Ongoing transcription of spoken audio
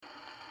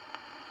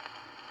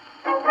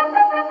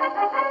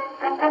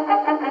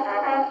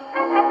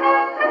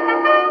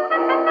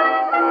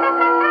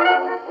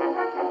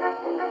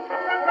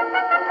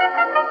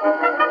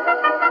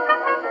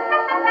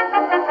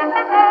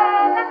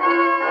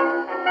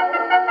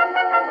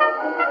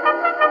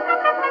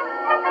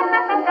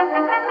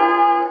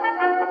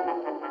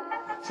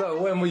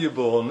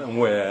born and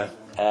where?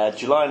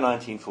 July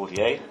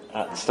 1948,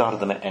 at the start of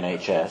the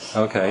NHS.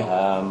 Okay.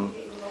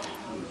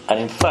 And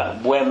in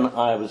fact, when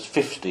I was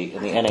 50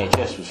 and the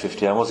NHS was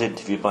 50, I was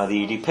interviewed by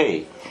the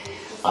EDP.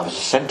 I was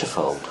a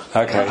centrefold.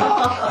 Okay.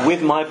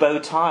 With my bow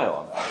tie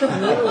on.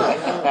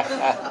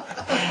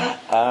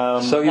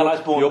 So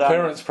your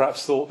parents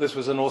perhaps thought this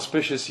was an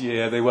auspicious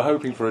year. They were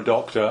hoping for a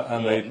doctor,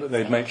 and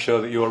they'd make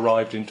sure that you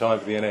arrived in time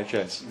for the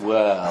NHS.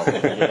 Well,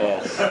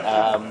 yes.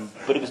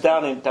 But it was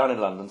down in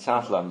London,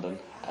 South London,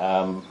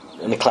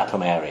 in the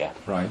Clapham area,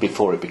 right,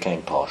 before it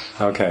became posh.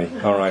 Okay,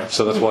 all right.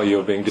 So that's why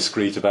you're being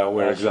discreet about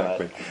where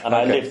exactly. Right. And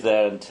I lived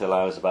there until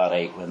I was about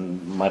 8,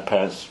 when my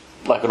parents,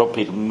 like a lot of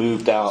people,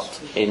 moved out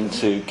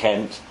into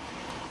Kent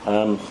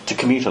to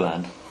commuter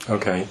land.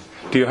 Okay.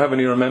 Do you have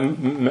any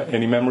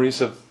memories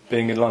of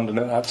being in London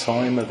at that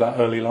time, of that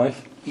early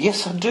life?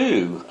 Yes, I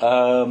do.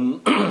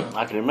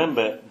 I can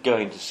remember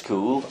going to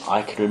school.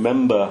 I can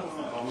remember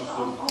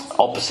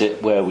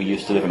opposite where we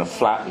used to live in a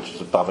flat, which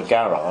was above a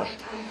garage.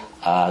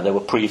 There were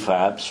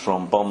prefabs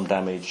from bomb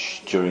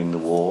damage during the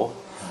war.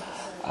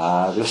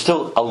 There was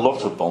still a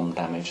lot of bomb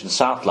damage in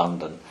South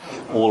London,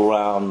 all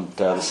around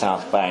the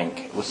South Bank.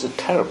 It was a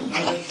terrible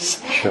place.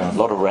 Sure. A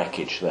lot of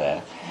wreckage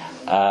there.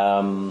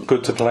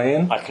 Good to play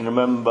in? I can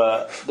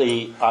remember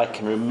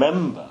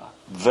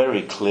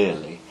very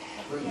clearly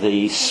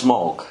the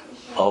smog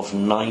of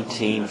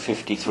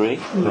 1953,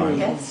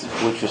 right,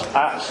 which was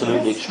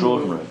absolutely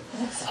extraordinary.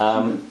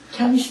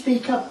 Can you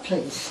speak up,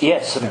 please?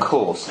 Yes, of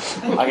course.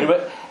 I can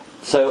remember.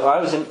 So I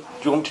was in. Do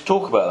you want me to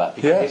talk about that?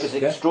 Because it was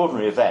an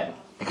extraordinary event,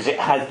 because it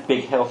had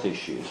big health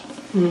issues.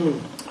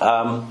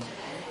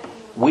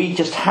 We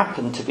just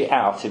happened to be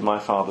out in my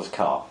father's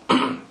car,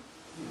 and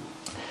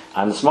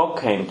the smog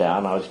came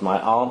down. I was with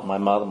my aunt, my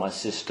mother, my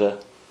sister,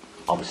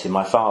 obviously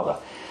my father.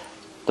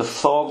 The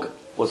fog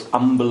was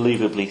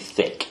unbelievably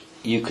thick.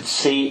 You could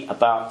see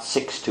about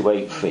 6 to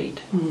 8 feet.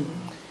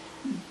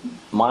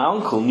 My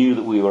uncle knew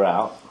that we were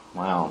out,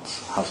 my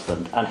aunt's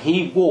husband, and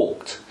he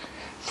walked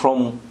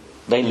from.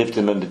 They lived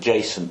in an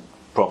adjacent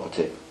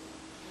property.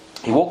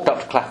 He walked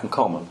up to Clapham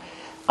Common,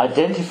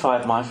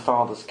 identified my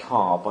father's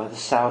car by the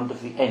sound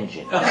of the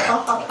engine,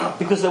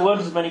 because there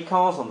weren't as many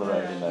cars on the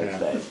road in those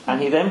days.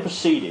 And he then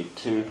proceeded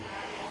to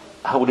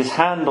hold his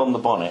hand on the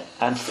bonnet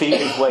and feel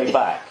his way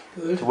back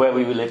to where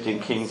we lived in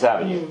King's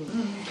Avenue.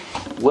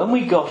 When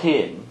we got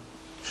in,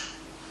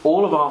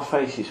 all of our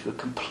faces were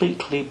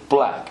completely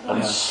black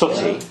and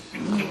sooty.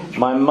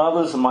 My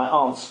mother's and my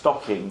aunt's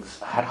stockings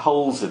had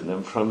holes in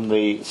them from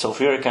the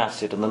sulfuric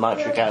acid and the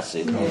nitric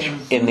acid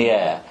in the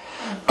air.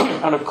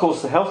 And of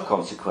course the health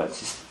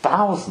consequences,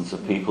 thousands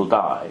of people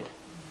died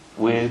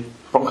with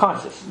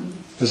bronchitis.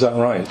 Is that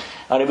right?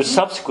 And it was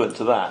subsequent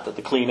to that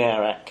the Clean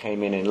Air Act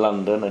came in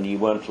London, and you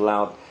weren't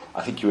allowed,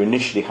 I think you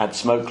initially had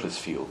smokeless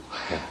fuel.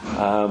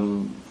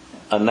 And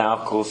now,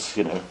 of course,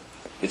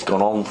 it's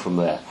gone on from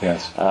there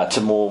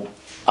to more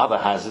other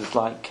hazards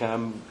like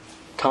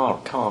car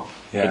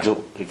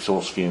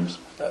exhaust fumes.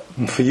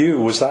 For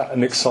you, was that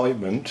an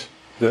excitement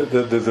that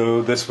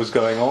this was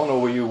going on, or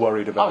were you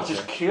worried about it? I was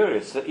just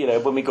curious that,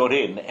 when we got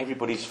in,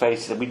 everybody's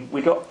faces,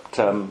 we got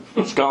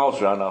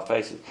scars around our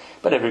faces,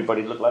 but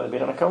everybody looked like they'd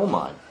been in a coal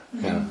mine.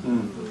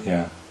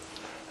 Yeah.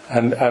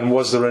 And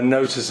was there a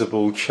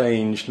noticeable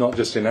change, not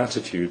just in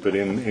attitude, but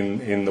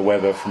in the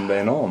weather from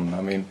then on?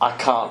 I mean, I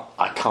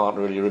can't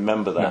really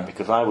remember that,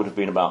 because I would have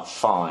been about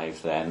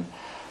 5 then,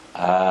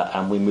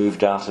 and we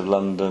moved out of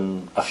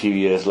London a few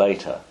years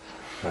later,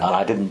 and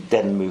I didn't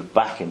then move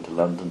back into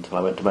London until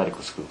I went to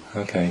medical school.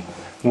 Okay.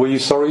 Were you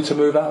sorry to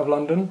move out of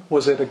London?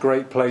 Was it a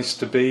great place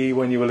to be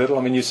when you were little?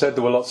 I mean, you said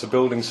there were lots of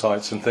building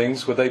sites and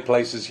things. Were they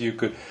places you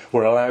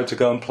were allowed to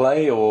go and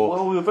play, or?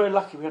 Well, we were very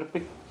lucky. We had a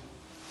big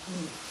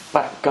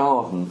back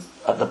garden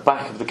at the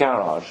back of the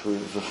garage. It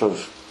was a sort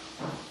of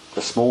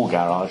a small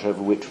garage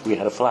over which we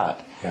had a flat,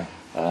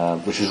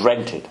 which was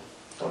rented.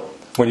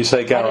 When you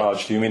say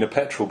garage, do you mean a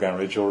petrol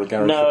garage or a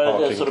garage for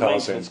parking a sort of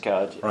cars maintenance in?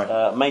 garage.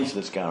 Right.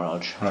 Maintenance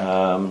garage.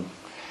 Right.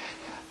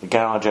 The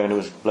garage owner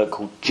was a bloke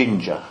called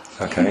Ginger.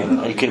 Okay.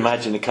 You can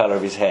imagine the colour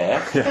of his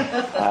hair.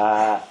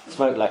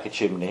 Smoked like a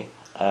chimney.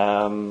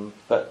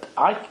 But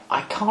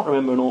I can't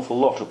remember an awful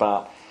lot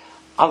about,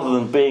 other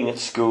than being at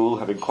school,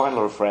 having quite a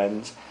lot of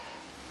friends.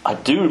 I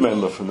do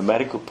remember from the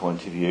medical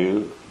point of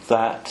view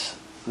that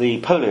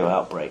the polio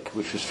outbreak,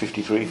 which was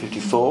 53,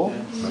 54,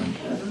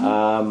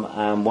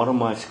 and one of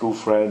my school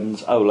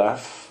friends,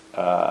 Olaf,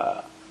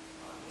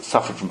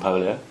 suffered from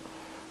polio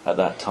at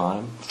that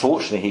time.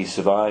 Fortunately he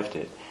survived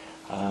it,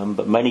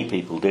 but many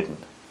people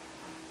didn't.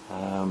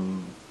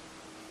 And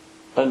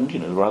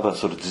there were other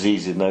sort of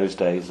diseases in those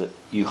days that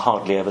you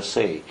hardly ever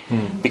see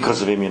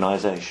because of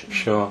immunisation.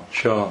 Sure.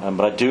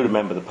 But I do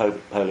remember the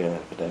polio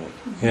epidemic.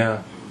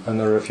 Yeah. And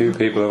there are a few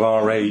people of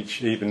our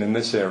age, even in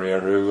this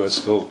area, who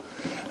have got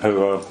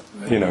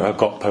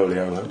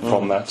polio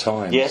from that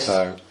time. Yes.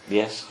 So,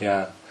 yes.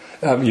 Yeah.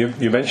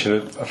 You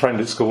mentioned a friend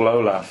at school,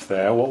 Olaf.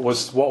 There. What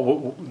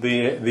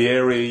the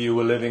area you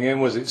were living in?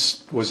 Was it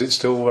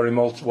still very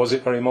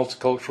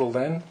multicultural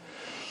then?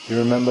 Do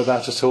you remember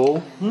that at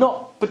all?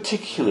 Not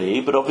particularly,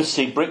 but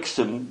obviously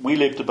Brixton, we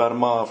lived about a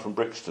mile from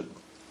Brixton.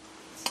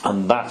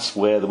 And that's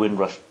where the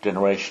Windrush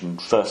generation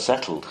first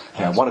settled,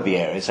 Yes. one of the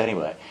areas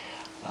anyway.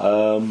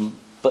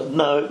 But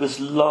no, it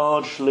was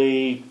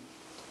largely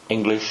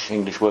English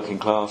working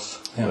class,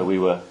 where we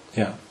were.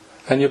 Yeah.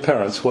 And your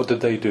parents, what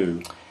did they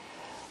do?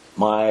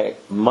 My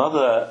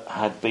mother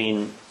had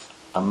been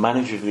a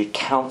manager of the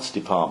accounts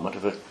department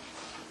of a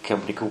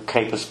company called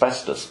Cape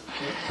Asbestos.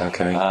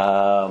 Okay.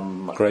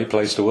 Great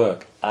place to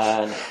work.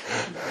 And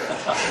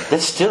they're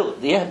still,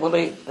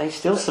 they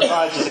still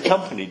survived as a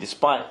company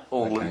despite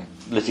all the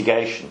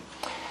litigation.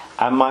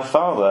 And my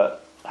father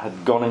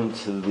had gone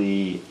into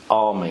the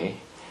army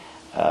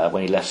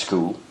when he left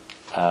school,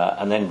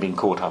 and then been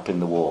caught up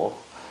in the war.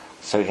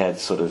 So he had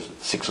sort of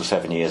 6 or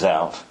 7 years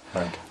out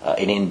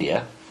in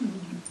India.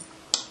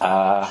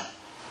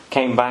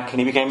 Came back and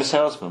he became a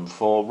salesman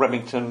for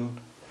Remington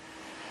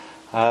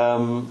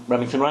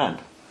Rand.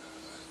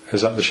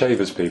 Is that the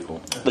Shavers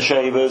people? The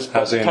Shavers,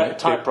 As in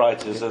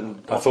typewriters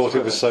and... I thought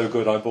it was so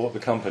good I bought the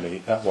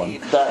company, that one.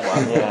 That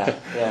one,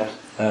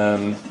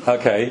 yeah.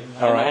 Okay,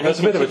 all right. And That's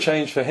a bit of a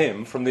change for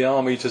him, from the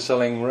army to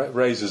selling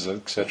razors,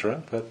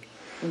 etc. But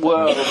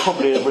Well,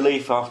 probably a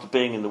relief after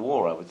being in the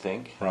war, I would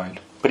think. right,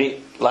 But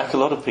he, like a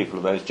lot of people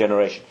of those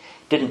generation,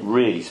 didn't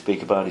really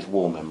speak about his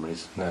war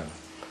memories. no.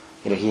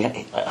 You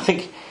know, I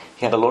think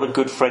he had a lot of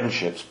good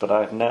friendships, but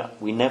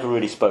we never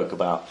really spoke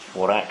about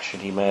what action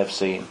he may have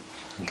seen.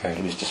 Okay.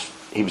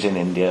 He was in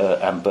India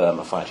and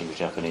Burma fighting the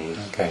Japanese.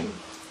 Okay.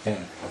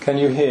 Yeah. Can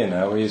you hear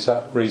now? Is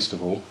that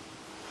reasonable?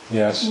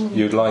 Yes.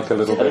 You'd like a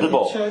little A bit. little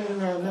more.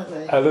 Turn around, aren't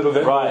they? A little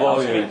bit Right, more I'll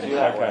volume. speak to you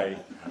that Okay.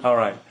 All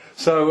right.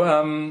 So,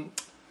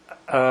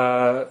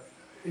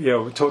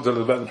 we talked a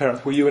little about the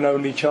parents. Were you an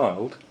only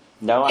child?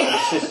 No, I had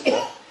a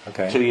sister,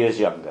 Okay. 2 years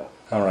younger.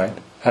 All right.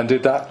 And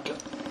did that,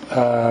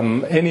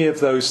 any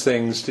of those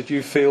things, did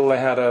you feel they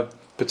had a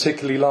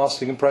particularly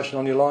lasting impression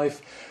on your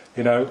life?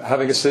 You know,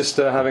 having a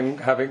sister, having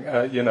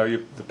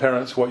the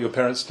parents, what your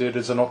parents did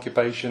as an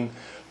occupation,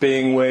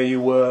 being where you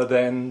were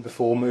then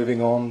before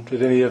moving on.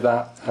 Did any of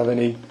that have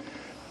any?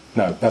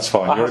 No, that's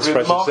fine. I Your have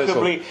expression says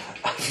so. remarkably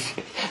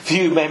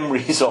few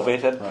memories of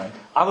it, and Right.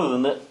 other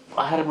than that,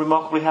 I had a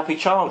remarkably happy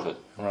childhood.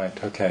 Right.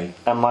 Okay.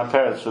 And my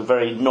parents were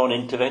very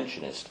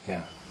non-interventionist.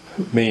 Yeah.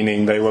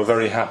 Meaning they were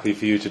very happy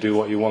for you to do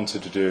what you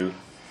wanted to do.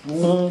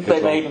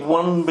 They made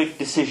one big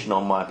decision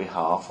on my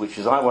behalf, which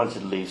was I wanted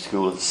to leave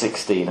school at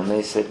 16, and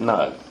they said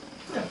no.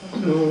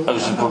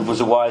 It was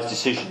a wise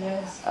decision.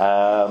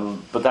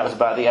 But that was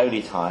about the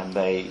only time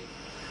they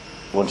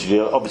wanted to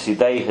do it. Obviously,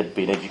 they had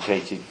been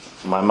educated.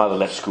 My mother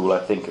left school, I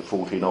think, at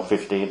 14 or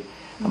 15,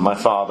 and my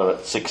father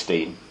at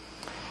 16.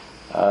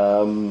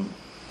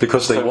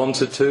 Because they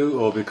wanted to,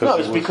 or because No, it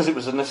was because it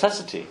was a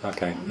necessity.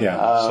 Okay,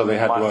 yeah. So they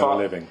had to earn a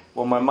living.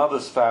 Well, my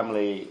mother's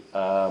family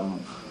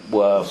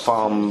were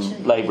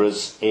farm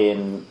labourers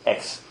in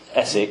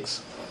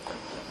Essex,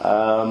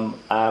 and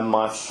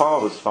my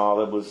father's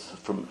father was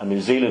from a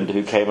New Zealander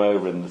who came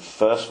over in the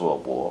First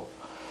World War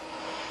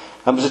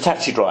and was a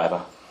taxi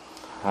driver.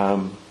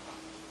 Yeah.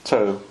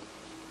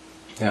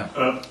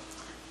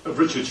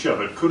 Richard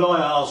Shepherd, could I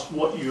ask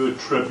what you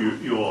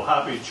attribute your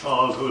happy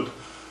childhood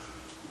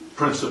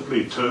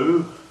principally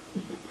to?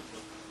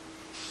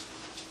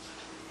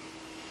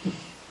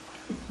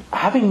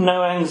 Having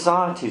no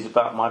anxieties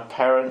about my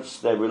parents,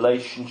 their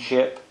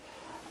relationship,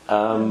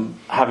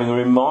 having a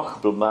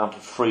remarkable amount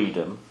of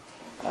freedom,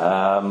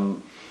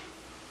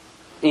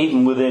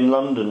 even within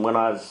London, when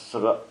I was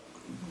sort of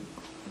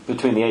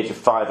between the age of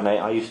 5 and 8,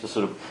 I used to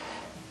sort of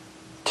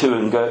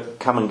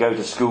come and go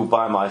to school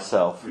by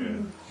myself.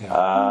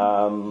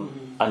 Yeah.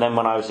 And then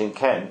when I was in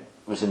Kent,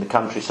 it was in the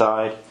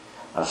countryside,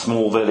 a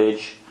small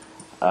village,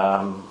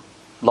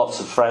 lots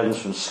of friends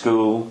from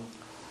school,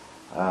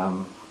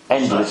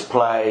 endless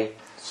play.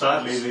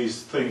 Sadly,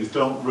 these things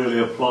don't really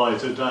apply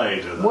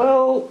today, do they?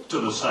 Well, to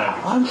the same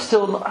extent. I'm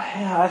still not.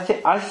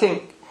 I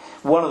think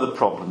one of the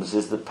problems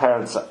is that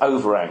parents are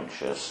over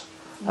anxious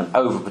and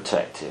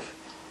overprotective.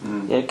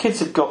 Kids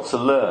have got to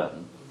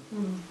learn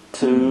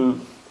to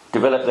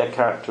develop their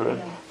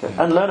character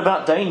and learn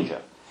about danger.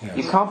 Yes.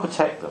 You can't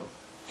protect them.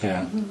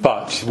 Yeah.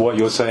 But what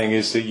you're saying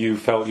is that you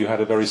felt you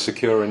had a very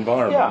secure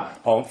environment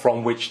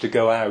from which to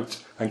go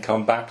out and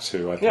come back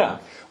to, I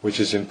think, which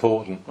is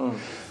important.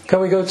 Can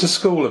we go to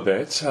school a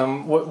bit?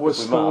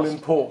 Was school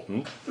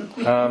important?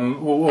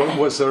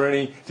 Was there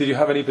any? Did you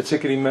have any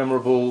particularly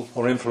memorable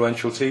or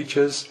influential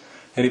teachers?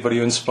 Anybody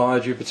who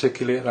inspired you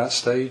particularly at that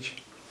stage?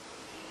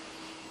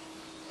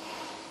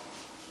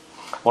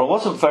 Well, I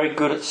wasn't very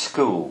good at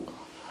school,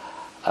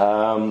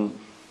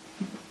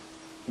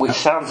 which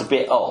sounds a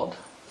bit odd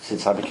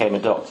since I became a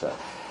doctor.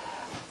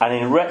 And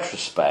in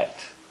retrospect,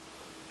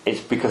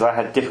 it's because I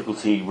had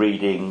difficulty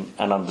reading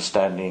and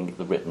understanding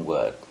the written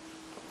word.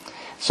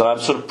 So I'm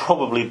sort of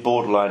probably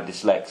borderline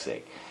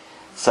dyslexic.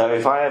 So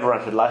if I ever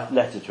write a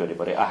letter to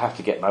anybody, I have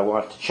to get my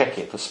wife to check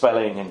it for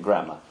spelling and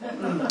grammar.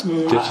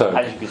 Ditto.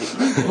 As you can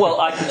see. Well,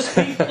 I can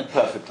speak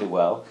perfectly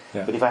well,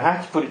 but if I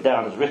have to put it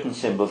down as written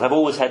symbols, I've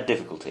always had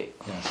difficulty.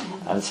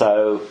 And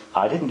so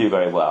I didn't do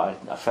very well.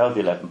 I failed the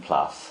 11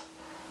 plus,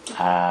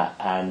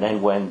 and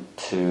then went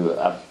to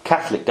a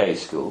Catholic day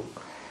school,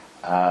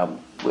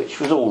 which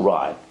was all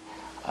right,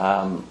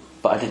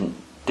 but I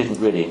didn't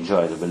really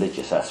enjoy the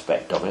religious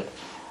aspect of it.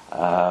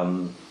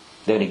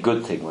 The only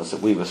good thing was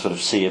that we were sort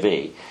of C of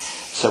E,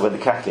 so when the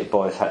Catholic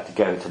boys had to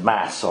go to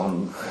Mass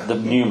on the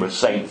numerous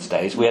saints'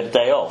 days, we had a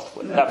day off.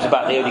 That was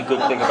about the only good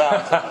thing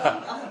about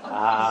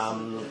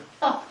it.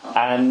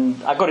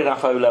 And I got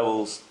enough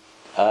O-levels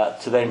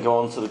to then go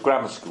on to the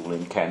grammar school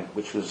in Kent,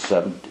 which was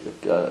a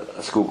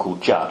school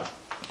called Judd,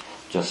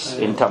 just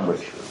in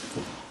Tunbridge.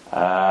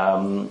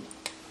 And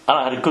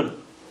I had a good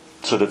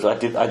sort of, I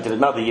did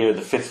another year of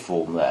the fifth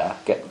form there,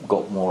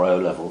 got more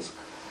O-levels.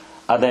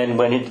 And then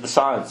went into the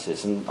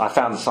sciences, and I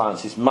found the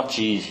sciences much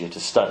easier to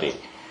study.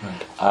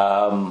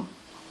 Right.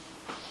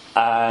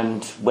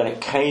 And when it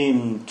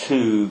came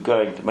to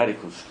going to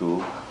medical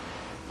school,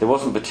 there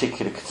wasn't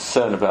particular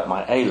concern about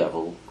my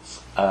A-levels,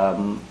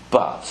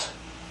 but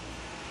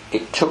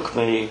it took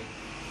me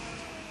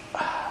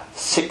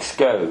 6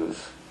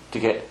 goes to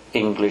get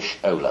English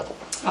O-level.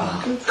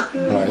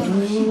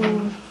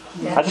 Right.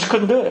 I just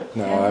couldn't do it.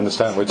 No, I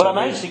understand what but you I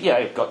managed to,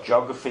 I got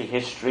geography,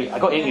 history. I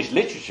got English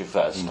literature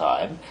first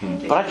time,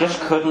 but I just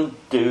couldn't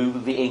do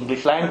the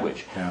English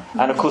language. Yeah.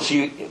 And of course,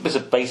 it was a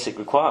basic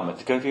requirement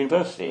to go to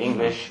university: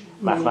 English,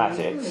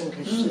 mathematics.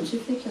 English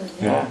certificate.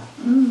 Yeah.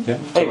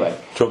 Anyway,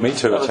 Took me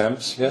 2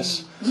 attempts.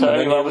 Yes. So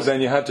and anyway, then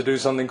you had to do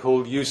something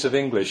called use of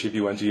English if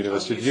you went to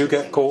university. Did you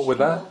get caught with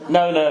that?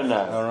 No.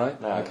 All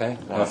right. No, okay.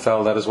 no. I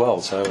failed that as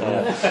well. So.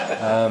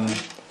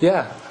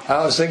 Yeah.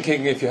 I was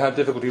thinking if you had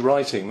difficulty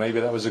writing, maybe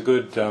that was a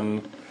good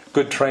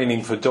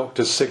training for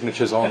doctors'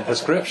 signatures on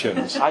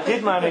prescriptions. I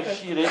did manage.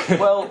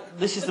 Well,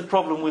 this is the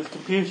problem with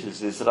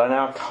computers: is that I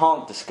now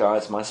can't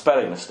disguise my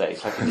spelling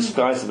mistakes. I can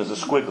disguise them as a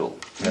squiggle.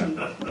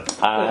 Yeah.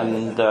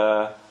 And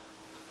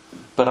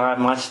but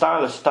my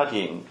style of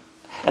studying,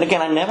 and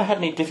again, I never had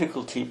any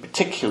difficulty,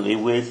 particularly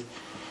with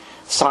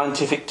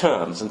scientific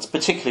terms, and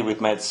particularly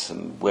with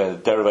medicine, where the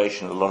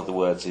derivation of a lot of the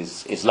words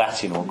is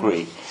Latin or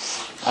Greek,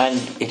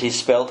 and it is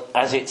spelled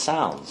as it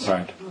sounds.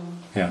 Right.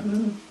 Yeah.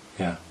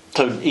 Yeah.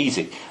 So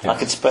easy. Yeah. I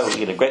could spell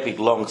great big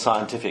long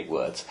scientific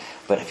words,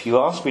 but if you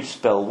ask me to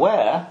spell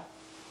where,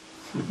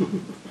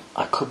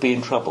 I could be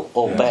in trouble.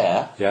 Or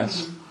bear.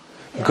 Yes.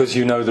 Because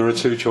you know there are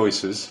 2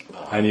 choices,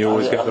 and you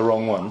always get the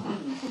wrong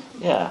one.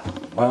 Yeah.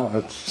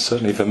 Well,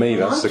 certainly for me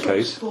that's the When I took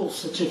case. School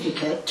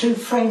certificate. 2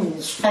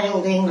 friends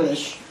failed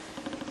English,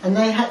 and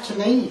they had to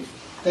leave.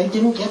 They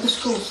didn't get a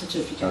school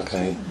certificate.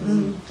 Okay.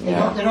 They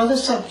got their other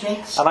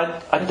subjects. And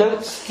I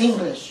don't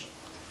English.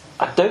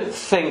 I don't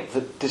think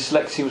that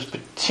dyslexia was a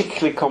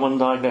particularly common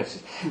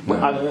diagnosis.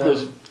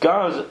 There's a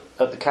guy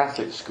at the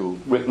Catholic school,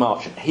 Rick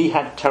Marchant. He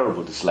had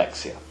terrible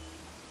dyslexia.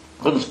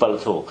 Couldn't spell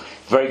at all.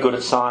 Very good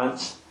at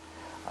science,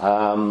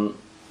 and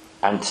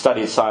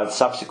studied science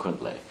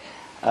subsequently.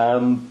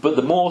 But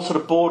the more sort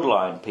of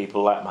borderline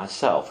people like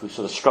myself, who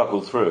sort of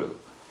struggled through,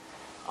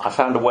 I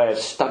found a way of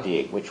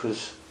studying, which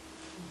was,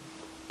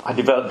 I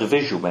developed a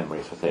visual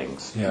memory for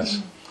things.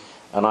 Yes.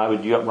 And I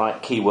would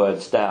write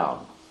keywords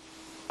down,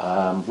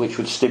 which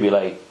would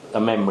stimulate a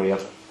memory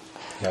of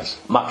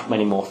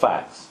many more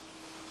facts.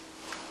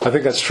 I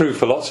think that's true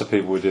for lots of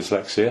people with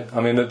dyslexia.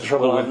 I mean, the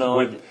trouble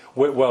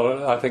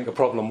I think the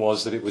problem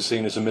was that it was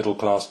seen as a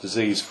middle-class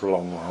disease for a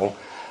long while,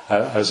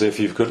 as if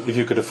you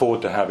could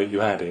afford to have it,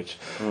 you had it.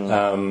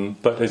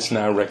 But it's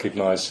now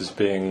recognised as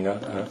being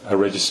a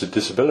registered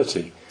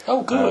disability.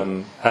 Oh,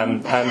 good.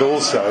 And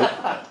also,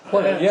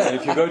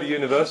 if you go to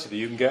university,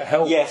 you can get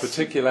help,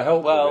 particular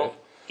help with it.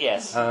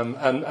 Yes.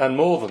 And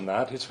more than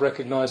that, it's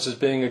recognised as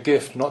being a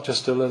gift, not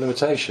just a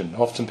limitation.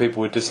 Often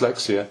people with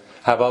dyslexia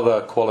have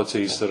other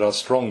qualities that are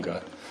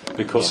stronger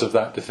because of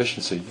that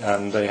deficiency,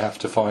 and they have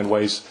to find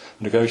ways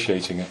of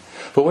negotiating it.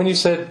 But when you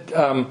said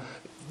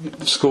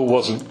school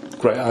wasn't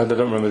great, I don't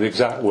remember the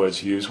exact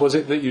words you used, was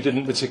it that you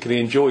didn't particularly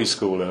enjoy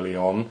school early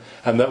on,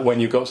 and that when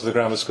you got to the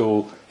grammar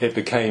school it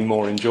became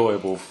more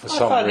enjoyable for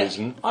some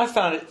reason? I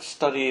found it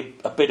study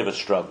a bit of a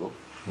struggle.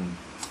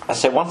 I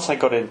say once I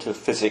got into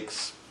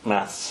physics,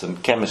 maths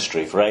and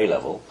chemistry for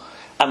A-level,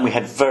 and we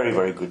had very,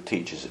 very good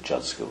teachers at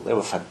Judd School. They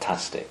were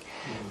fantastic.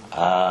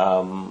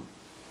 I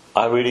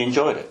really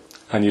enjoyed it.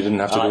 And you didn't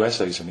have to do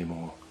essays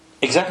anymore.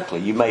 Exactly,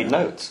 you made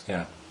notes.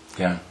 Yeah.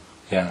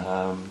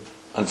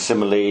 And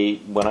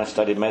similarly, when I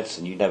studied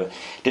medicine, you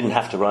didn't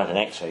have to write an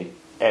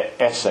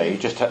essay. You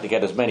just had to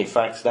get as many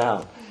facts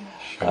down,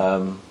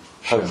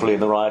 hopefully in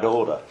the right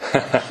order.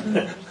 For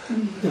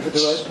the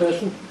right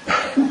person.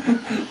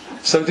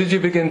 So did you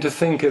begin to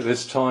think at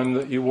this time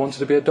that you wanted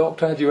to be a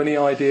doctor? Had you any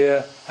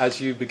idea, as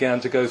you began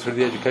to go through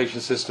the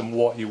education system,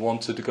 what you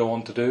wanted to go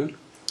on to do?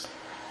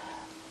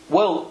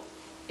 Well,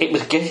 it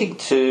was getting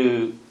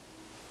to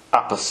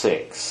upper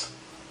 6,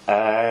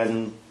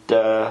 and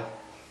going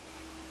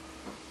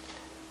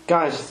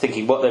guys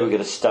thinking what they were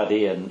going to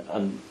study,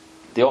 and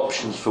the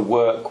options for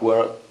work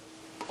were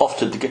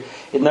often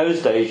in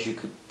those days you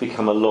could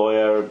become a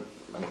lawyer,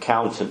 an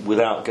accountant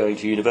without going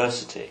to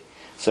university.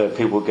 So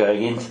people were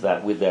going into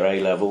that with their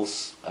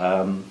A-levels.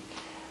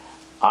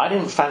 I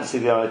didn't fancy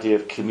the idea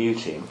of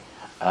commuting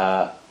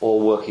or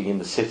working in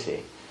the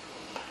city.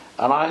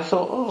 And I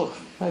thought,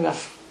 maybe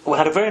we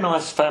had a very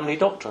nice family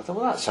doctor. I thought,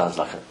 well, that sounds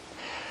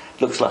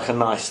looks like a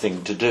nice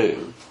thing to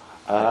do.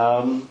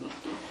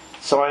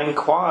 So I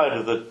inquired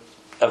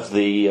of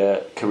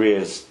the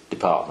careers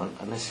department,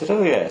 and they said,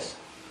 oh yes.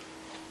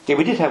 Yeah,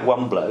 we did have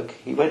one bloke.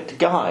 He went to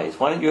Guy's.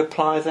 Why don't you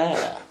apply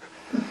there?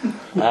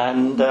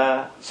 And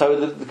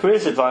so the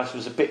careers advice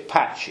was a bit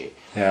patchy.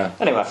 Yeah.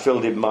 Anyway, I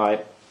filled in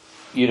my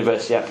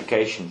university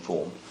application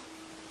form,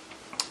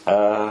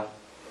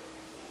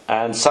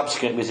 and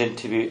subsequently was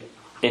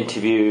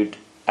interviewed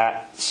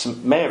at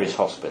St Mary's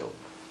Hospital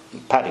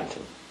in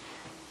Paddington,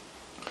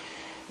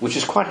 which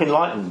was quite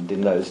enlightened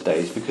in those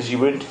days because you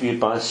were interviewed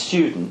by a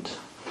student,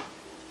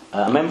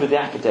 a member of the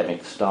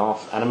academic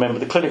staff, and a member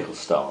of the clinical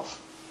staff.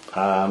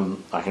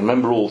 I can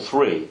remember all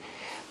three,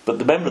 but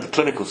the member of the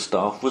clinical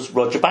staff was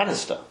Roger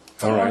Bannister.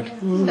 All right.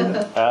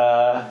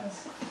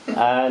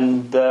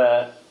 And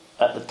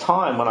at the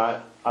time when I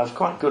was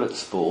quite good at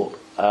sport,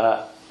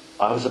 I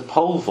was a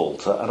pole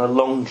vaulter and a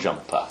long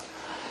jumper.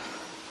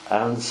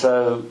 And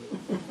so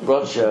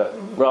Roger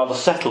rather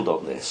settled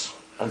on this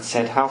and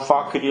said, how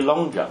far could you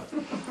long jump?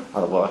 I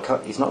thought, well,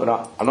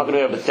 I'm not going to be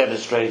able to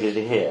demonstrate it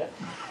here.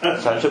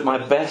 So I took my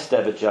best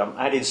ever jump,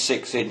 added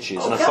 6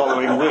 inches and a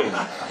following wind,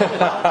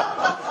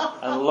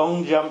 and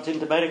long jumped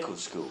into medical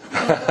school.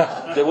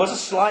 There was a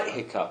slight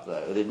hiccup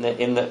though,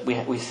 in that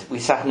we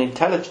sat an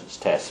intelligence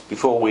test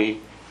before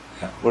we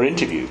were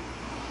interviewed.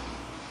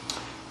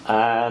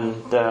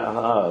 And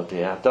oh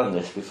dear, I've done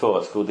this before.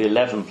 It's called the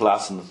 11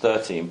 plus and the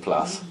 13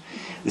 plus.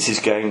 This is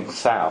going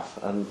south.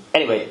 And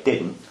anyway, it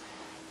didn't.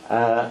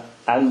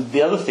 And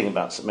the other thing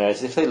about St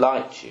Mary's, if they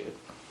liked you,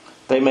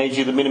 they made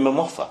you the minimum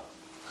offer.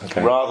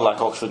 Okay. Rather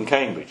like Oxford and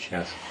Cambridge.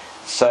 Yes.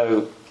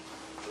 So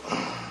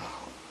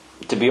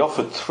to be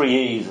offered 3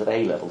 E's at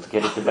A-level to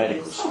get into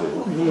medical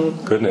school.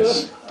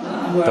 Goodness.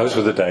 Those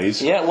were the days.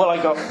 Yeah, well,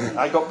 I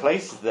got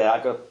places there. I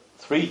got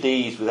 3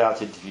 D's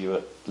without interview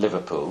at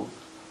Liverpool,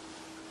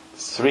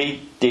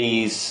 3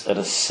 D's and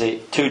a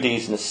C, 2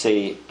 D's and a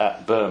C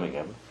at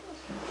Birmingham,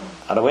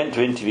 and I went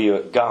to interview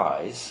at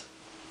Guy's,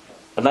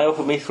 and they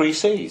offered me 3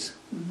 C's.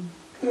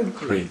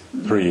 3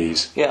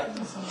 E's. Yeah,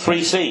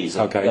 3 C's.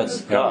 Okay.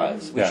 That's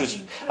Guy's, which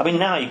was. I mean,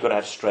 now you've got to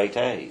have straight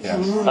A's,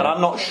 and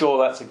I'm not sure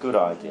that's a good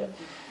idea.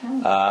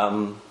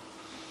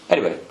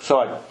 Anyway, so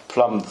I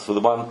plumbed for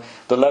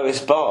the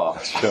lowest bar.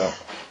 Sure.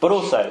 But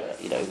also,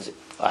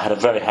 I had a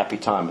very happy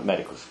time at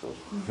medical school.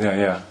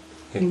 Yeah.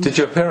 Did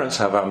your parents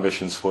have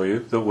ambitions for you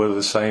that were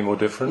the same or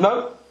different?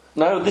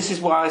 No. This is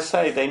why I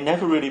say they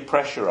never really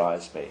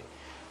pressurised me,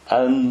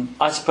 and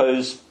I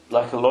suppose,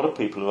 like a lot of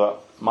people who are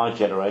my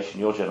generation,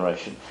 your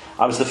generation,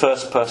 I was the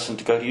first person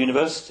to go to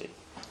university.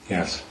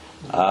 Yes.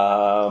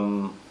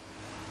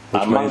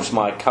 Amongst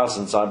my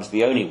cousins, I was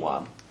the only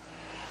one.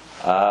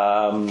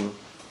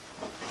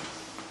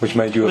 Which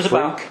made you a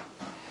freak?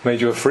 Made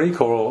you a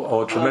freak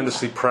or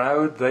tremendously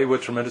proud? They were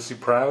tremendously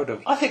proud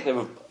of... I think they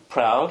were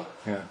proud.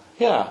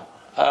 Yeah.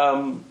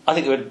 I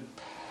think they were,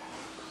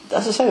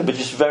 as I say, they were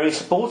just very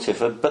supportive,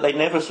 but they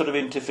never sort of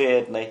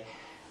interfered, and they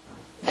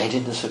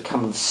didn't sort of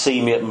come and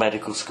see me at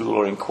medical school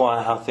or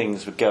inquire how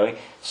things were going.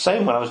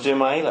 Same when I was doing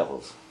my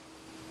A-levels.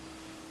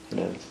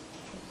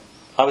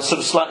 I was sort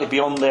of slightly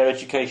beyond their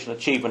educational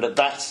achievement at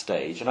that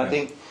stage, and I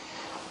think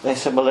they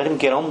said, well, let him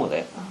get on with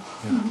it.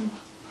 Yeah.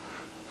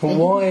 Did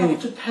you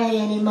have to pay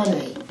any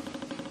money?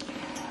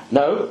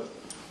 No.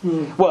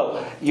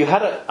 Well, you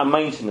had a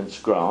maintenance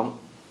grant.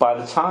 By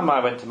the time I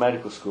went to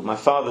medical school, my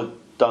father had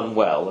done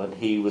well, and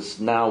he was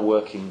now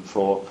working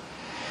for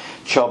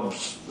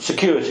Chubb's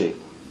Security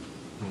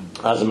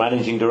as a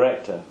managing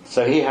director.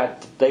 So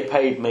they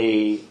paid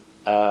me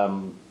a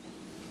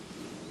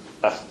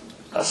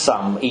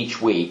sum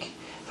each week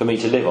for me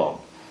to live on.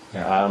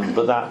 Yeah.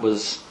 But that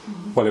was...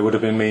 Well, it would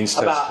have been means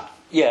tested.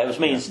 Yeah, it was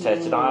means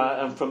tested.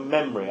 And from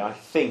memory, I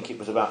think it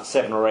was about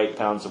 £7 or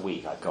 £8 a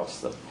week I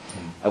cost them,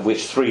 of which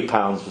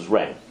 £3 was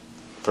rent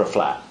for a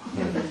flat.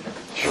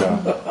 Sure.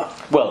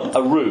 Well,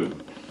 a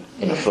room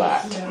in a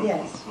flat.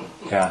 Yes.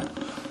 Yeah.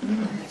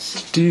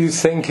 Do you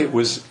think it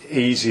was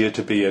easier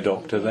to be a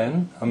doctor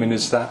then? I mean,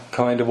 is that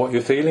kind of what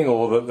you're feeling,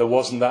 or that there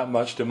wasn't that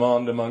much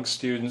demand amongst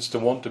students to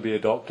want to be a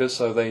doctor,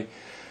 so the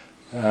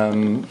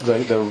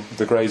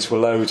grades were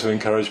low to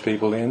encourage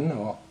people in?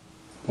 Or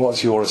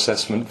what's your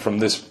assessment from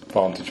this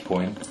vantage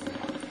point?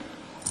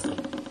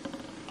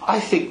 I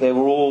think they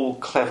were all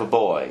clever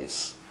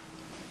boys.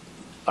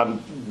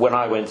 When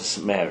I went to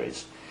St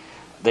Mary's,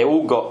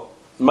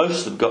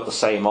 most of them got the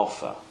same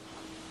offer.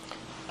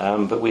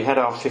 But we had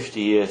our 50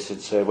 years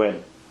since I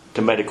went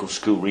to medical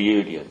school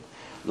reunion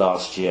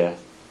last year,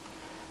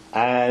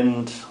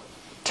 and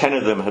 10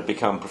 of them had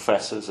become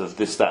professors of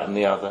this, that and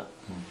the other.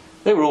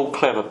 They were all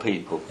clever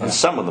people, and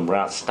some of them were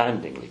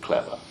outstandingly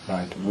clever,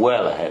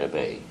 well ahead of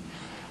me.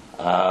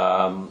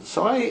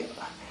 So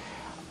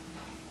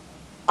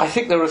I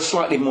think they're a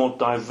slightly more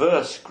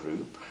diverse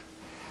group.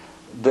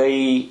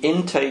 The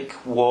intake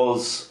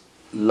was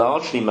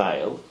largely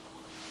male,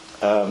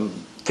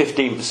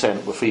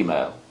 15% were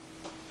female.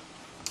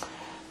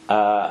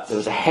 There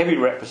was a heavy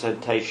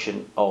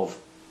representation of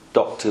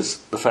doctors,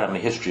 the family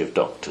history of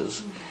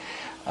doctors.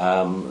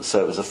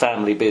 So it was a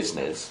family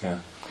business. Yeah.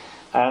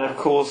 And of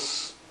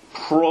course,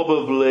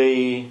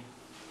 probably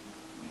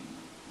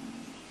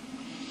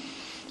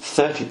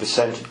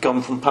 30% had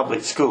come from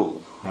public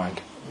school.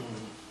 Right.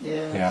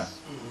 Yeah. Yeah.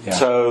 Yeah.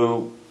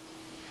 So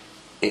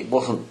it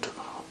wasn't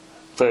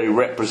very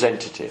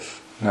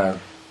representative. No.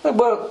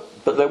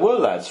 But there were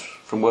lads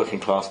from working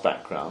class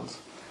backgrounds,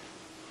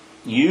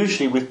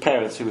 usually with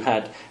parents who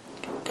had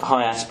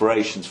high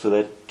aspirations for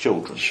their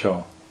children.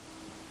 Sure.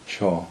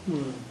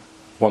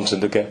 Wanting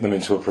to get them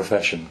into a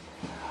profession.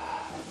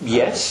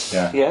 Yes.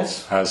 Yeah.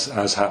 Yes.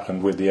 As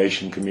happened with the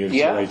Asian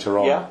community later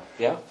on.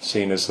 Yeah.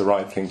 Seen as the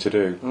right thing to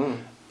do.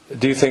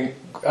 Do you think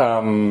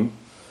the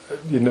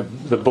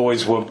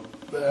boys were,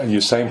 and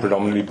you're saying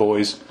predominantly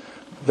boys,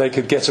 they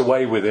could get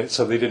away with it,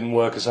 so they didn't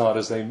work as hard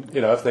as they,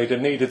 if they'd have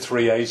needed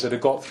 3 A's, they'd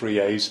have got 3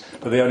 A's,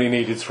 but they only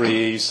needed 3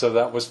 E's, so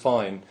that was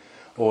fine?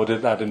 Or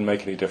that didn't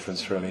make any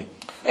difference, really?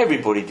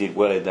 Everybody did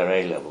well in their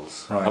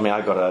A-levels. Right. I mean,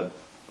 I got a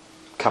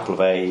couple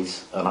of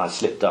A's, and I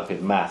slipped up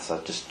in maths. I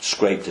just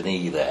scraped an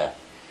E there.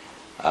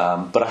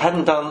 But I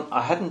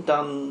hadn't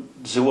done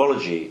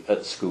zoology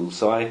at school,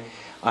 so I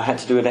had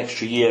to do an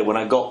extra year when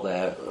I got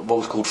there, what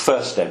was called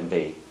first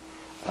MB.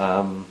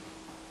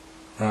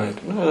 Right.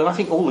 I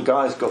think all the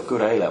guys got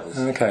good A-levels.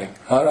 Okay.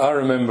 I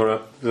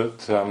remember that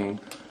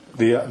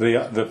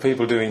the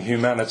people doing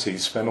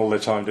humanities spent all their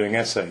time doing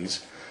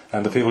essays,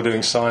 and the people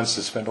doing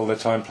sciences spent all their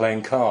time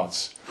playing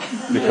cards,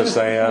 because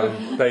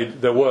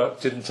their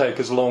work didn't take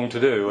as long to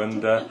do.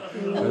 And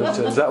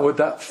would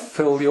that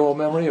fill your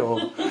memory,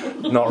 or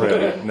not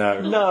really?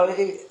 No. No.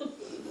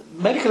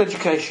 Medical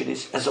education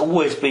has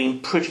always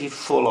been pretty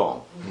full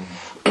on.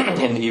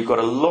 In that you've got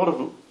a lot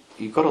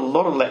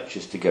of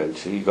lectures to go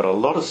to. You've got a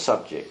lot of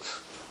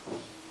subjects,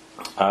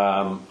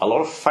 a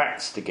lot of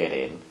facts to get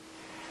in.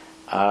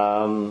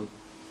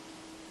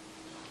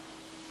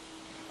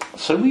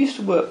 So we used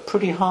to work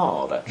pretty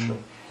hard,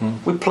 actually.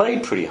 We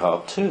played pretty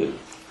hard too.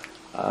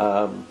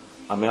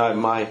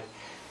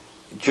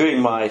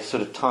 During my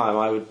sort of time,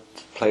 I would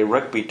play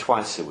rugby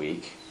twice a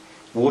week,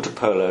 water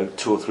polo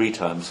 2 or 3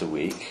 times a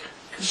week,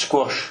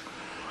 squash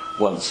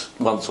once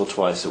or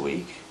twice a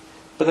week,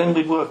 but then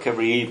we'd work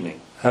every evening.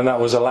 And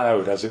that was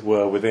allowed, as it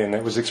were, within.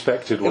 It was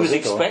expected, was it? It was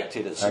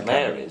expected at St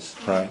Mary's.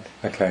 Right,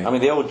 okay. I mean,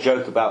 the old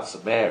joke about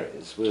St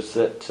Mary's was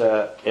that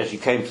as you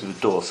came through the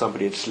door,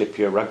 somebody would slip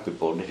you a rugby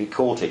ball, and if you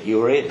caught it, you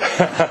were in.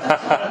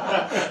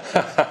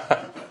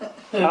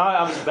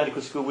 I was at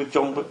medical school with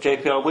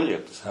J.P.R.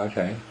 Williams.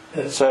 Okay.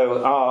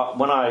 So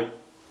when I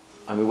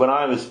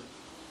was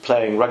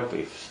playing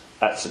rugby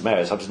at St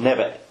Mary's, I was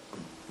never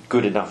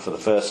good enough for the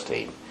first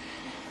team.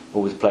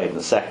 Always played in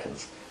the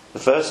seconds. The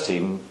first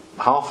team,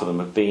 half of them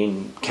have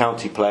been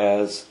county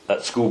players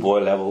at schoolboy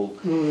level,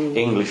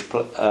 English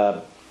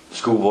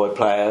schoolboy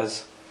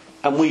players,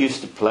 and we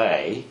used to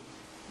play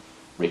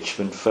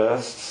Richmond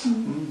firsts.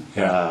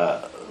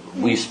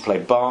 We used to play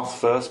Bath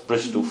first,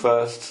 Bristol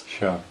first.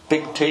 Sure.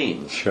 Big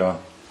teams. Sure.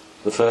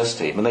 The first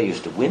team, and they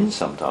used to win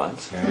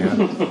sometimes.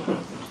 Yeah.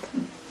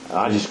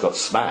 I just got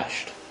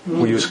smashed.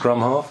 Were you a scrum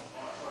half?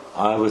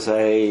 I was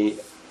a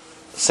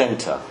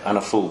centre and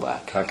a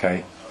fullback.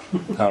 Okay.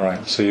 All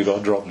right. So you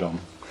got dropped on.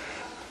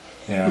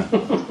 Yeah.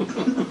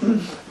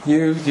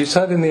 You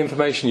said in the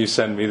information you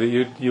sent me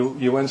that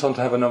you went on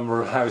to have a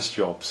number of house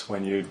jobs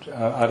when you.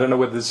 I don't know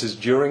whether this is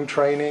during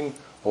training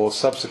or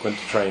subsequent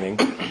to training,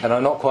 and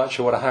I'm not quite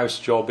sure what a house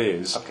job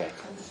is. Okay.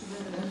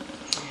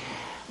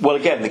 Well,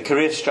 again, the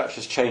career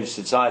structure's changed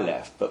since I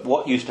left, but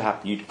what used to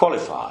happen, you'd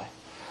qualify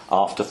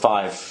after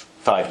five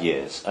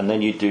years, and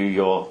then you'd do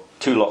your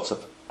 2 lots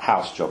of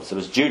house jobs. There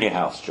was junior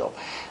house job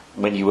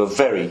when you were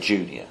very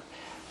junior,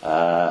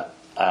 and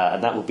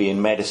that would be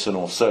in medicine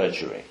or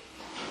surgery,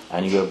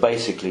 and you were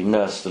basically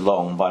nursed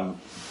along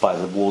by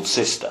the ward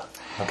sister.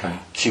 Okay.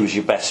 She was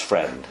your best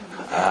friend.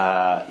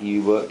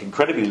 You worked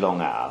incredibly long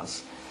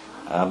hours,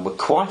 were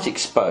quite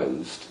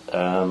exposed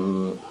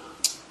to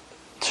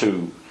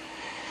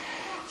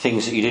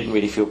things that you didn't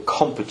really feel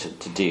competent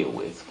to deal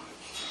with.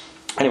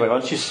 Anyway,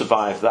 once you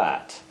survived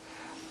that,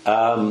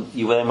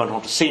 you then went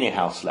on to senior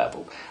house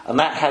level, and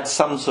that had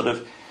some sort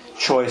of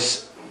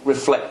choice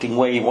reflecting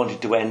where you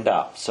wanted to end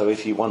up. So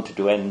if you wanted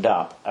to end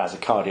up as a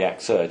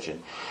cardiac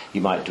surgeon, you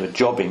might do a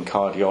job in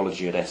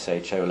cardiology at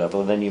SHO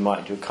level, and then you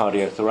might do a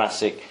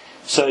cardiothoracic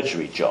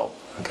surgery job.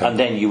 Okay. And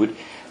then you would,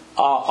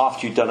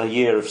 after you'd done a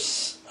year of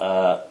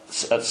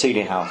at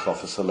senior house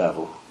officer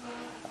level,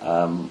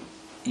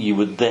 you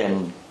would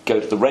then go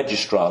to the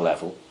registrar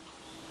level,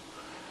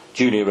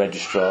 junior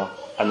registrar,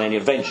 and then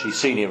eventually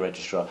senior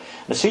registrar.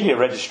 The senior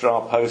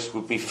registrar post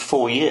would be for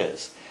 4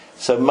 years.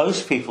 So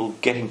most people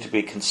getting to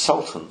be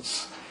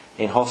consultants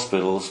in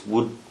hospitals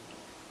would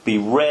be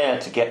rare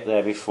to get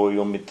there before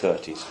your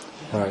mid-30s.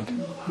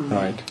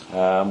 Right.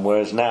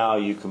 Whereas now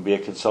you can be a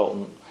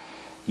consultant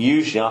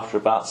usually after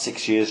about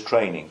 6 years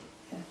training.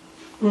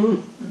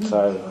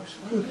 So,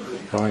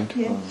 right.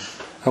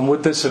 And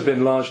would this have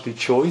been largely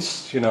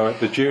choice? At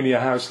the junior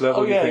house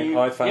level, you think,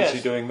 I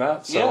fancy doing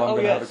that, so I'm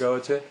going to have a go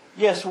at it?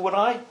 Yes,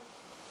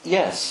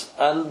 yes.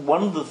 And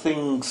one of the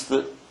things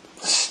that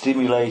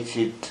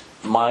stimulated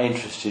my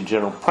interest in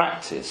general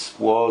practice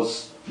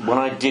was when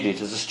I did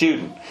it as a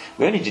student.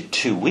 We only did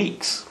 2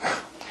 weeks.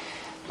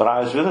 But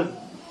I was with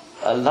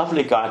a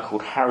lovely guy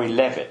called Harry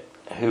Levitt,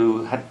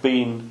 who had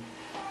been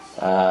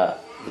the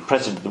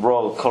president of the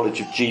Royal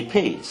College of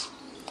GPs.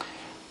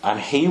 And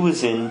he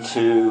was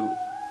into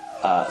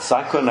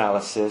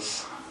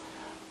psychoanalysis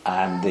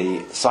and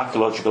the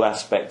psychological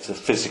aspects of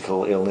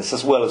physical illness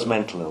as well as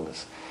mental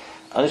illness.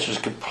 And this was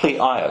a complete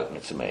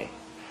eye-opener to me.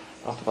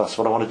 I thought, that's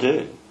what I want to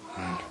do.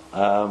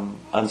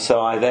 And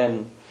so I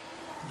then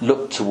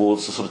looked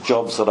towards the sort of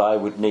jobs that I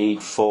would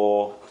need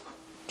for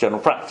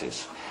general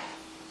practice.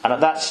 And at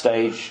that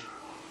stage,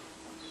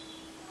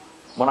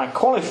 when I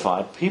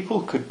qualified,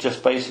 people could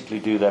just basically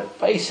do their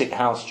basic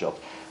house job,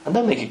 and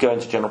then they could go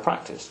into general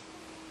practice.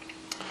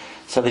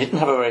 So they didn't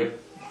have a very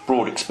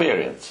broad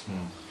experience.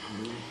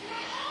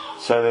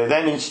 So they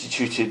then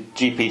instituted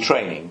GP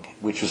training,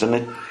 which was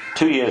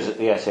 2 years at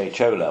the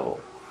SHO level,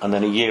 and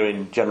then a year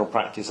in general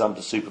practice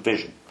under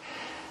supervision.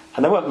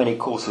 And there weren't many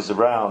courses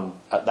around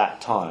at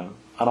that time,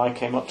 and I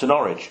came up to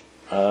Norwich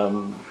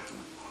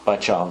by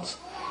chance,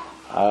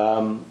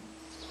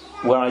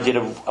 where I did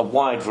a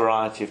wide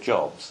variety of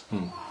jobs.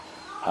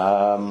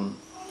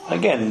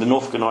 Again, the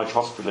Norfolk and Norwich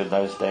Hospital in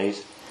those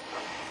days,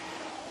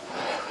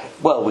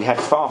 well, we had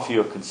far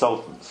fewer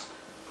consultants.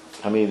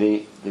 I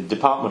mean, the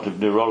Department of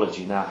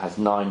Neurology now has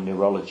 9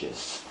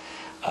 neurologists.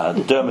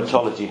 The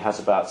dermatology has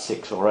about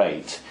 6 or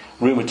 8.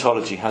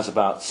 Rheumatology has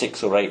about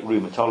 6 or 8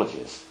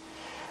 rheumatologists.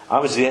 I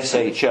was the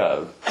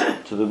SHO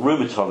to the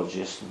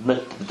rheumatologist,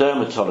 the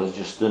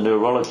dermatologist, the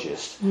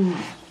neurologist. And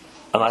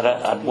I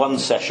had one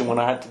session when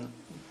I had to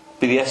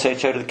be the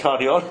SHO to the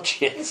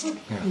cardiologist.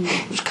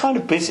 It was kind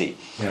of busy,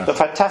 but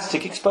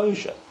fantastic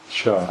exposure.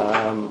 Sure.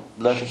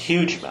 Learned a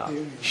huge amount.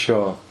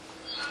 Sure.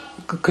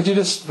 Could you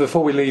just,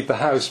 before we leave the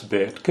house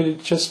bit, could you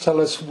just tell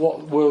us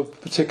what were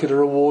particular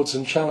rewards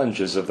and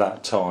challenges of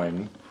that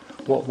time?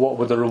 What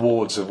were the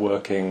rewards of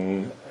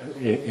working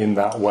in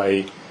that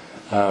way?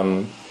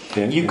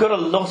 You've got a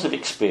lot of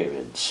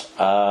experience.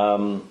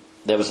 It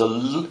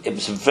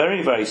was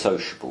very, very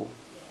sociable.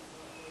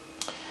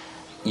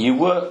 You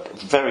work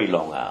very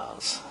long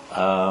hours,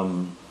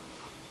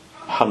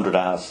 100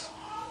 hours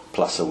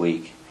plus a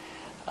week.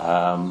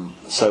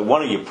 So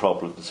one of your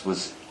problems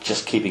was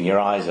just keeping your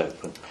eyes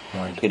open.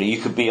 Right. You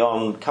could be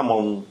come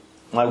on.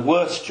 My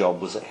worst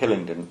job was at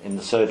Hillingdon in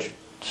the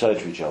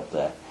surgery job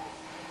there.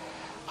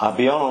 I'd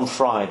be on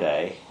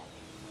Friday,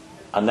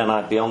 and then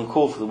I'd be on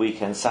call for the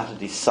weekend,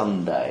 Saturday,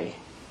 Sunday,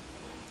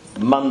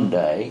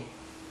 Monday,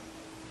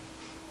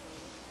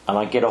 and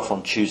I'd get off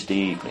on Tuesday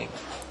evening,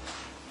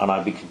 and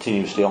I'd be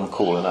continuously on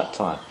call in that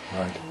time.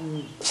 Right.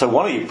 So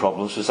one of your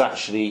problems was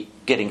actually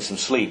getting some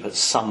sleep at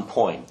some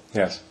point.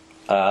 Yes.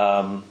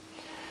 And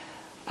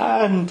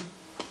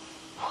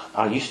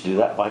I used to do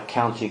that by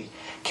counting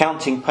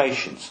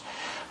patients.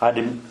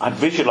 I'd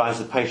visualise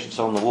the patients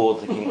on the ward,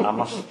 thinking,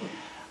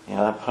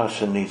 that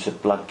person needs a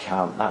blood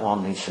count, that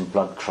one needs some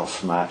blood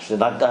cross-match.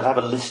 And I'd have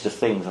a list of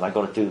things that I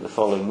got to do the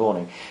following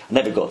morning. I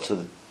never got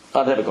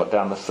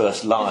down the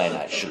first line,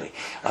 actually.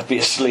 I'd be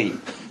asleep.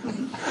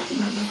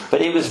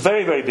 But it was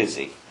very, very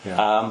busy.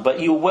 Yeah. But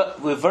you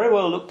were very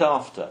well looked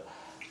after.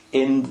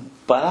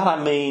 By that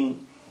I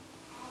mean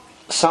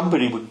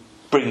somebody would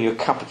bring you a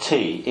cup of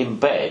tea in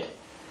bed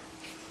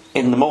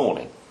in the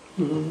morning,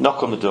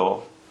 knock on the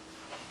door,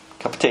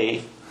 cup of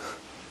tea.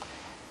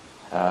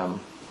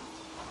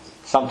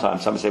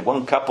 Sometimes somebody said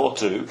 1 cup or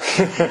 2.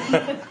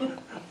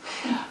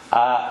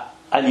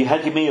 And you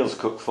had your meals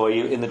cooked for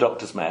you in the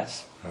doctor's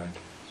mess. Right.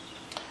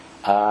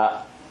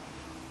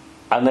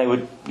 And they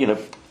would,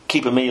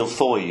 keep a meal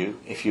for you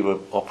if you were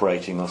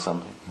operating or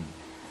something.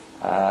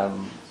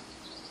 And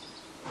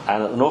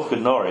at the Norfolk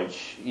and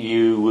Norwich,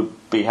 you would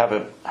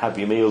have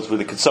your meals with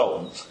the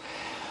consultants.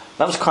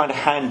 That was kind of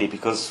handy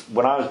because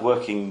when I was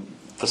working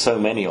for so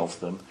many of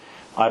them,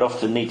 I'd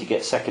often need to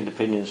get second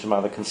opinions from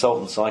other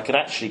consultants, so I could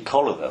actually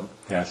collar them.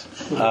 Yes.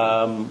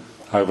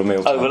 Over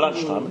mealtime. Over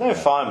lunchtime, and they were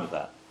fine with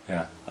that.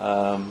 Yeah.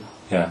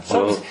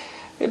 So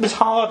it was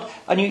hard,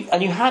 and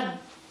you had.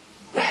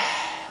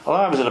 Well,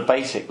 I was at a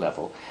basic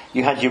level.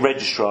 You had your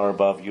registrar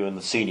above you and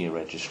the senior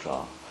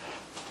registrar.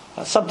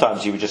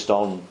 Sometimes you were just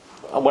on.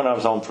 When I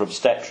was on for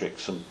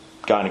obstetrics and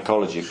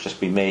gynecology, it would just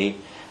be me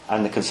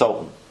and the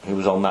consultant who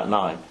was on that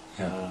night.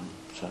 Yeah.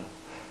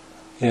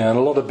 Yeah, and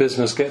a lot of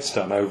business gets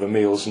done over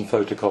meals and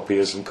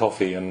photocopiers and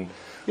coffee and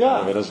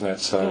whatever, doesn't it?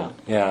 So,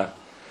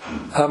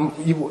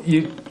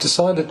 you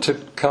decided to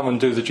come and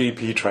do the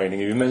GP training.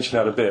 You mentioned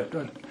that a bit.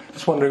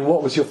 Just wondering,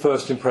 what was your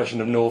first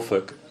impression of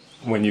Norfolk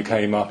when you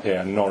came up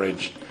here,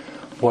 Norwich?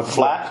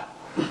 Flat,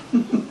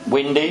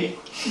 windy,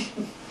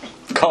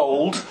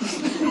 cold.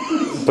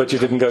 But you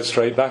didn't go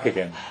straight back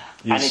again.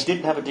 And it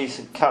didn't have a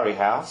decent curry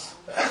house.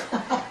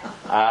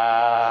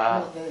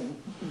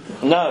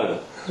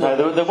 No,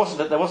 there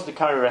wasn't a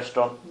curry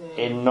restaurant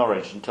in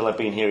Norwich until I'd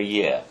been here a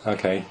year.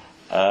 Okay.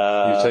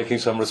 You're taking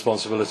some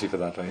responsibility for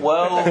that, are you?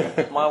 Well,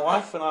 my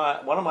wife and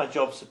I, one of my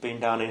jobs had been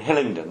down in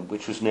Hillingdon,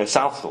 which was near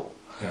Southall.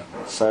 Yeah.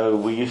 So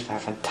we used to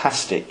have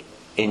fantastic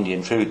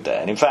Indian food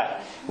there. And in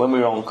fact, when we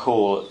were on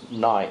call at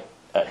night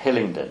at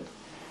Hillingdon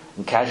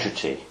and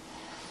Casualty,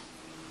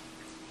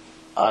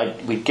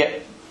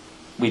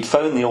 we'd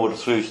phone the order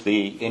through to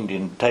the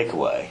Indian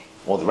takeaway,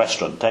 or the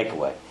restaurant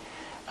takeaway,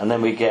 and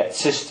then we'd get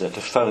Sister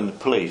to phone the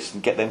police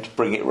and get them to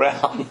bring it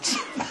round.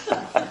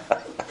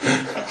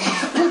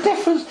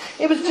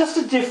 It was just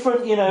a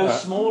different,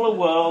 smaller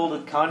world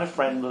and kind of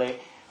friendly.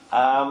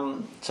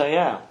 So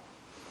yeah.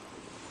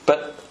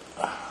 But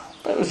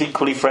it was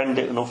equally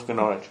friendly at Norfolk and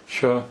Norwich.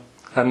 Sure.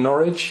 And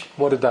Norwich,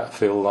 what did that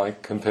feel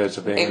like compared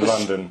to being in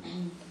London?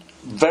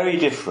 Very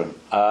different.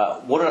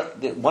 One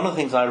of the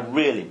things I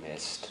really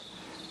missed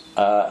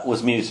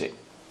was music.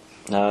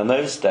 Now, in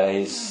those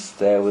days,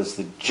 there was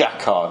the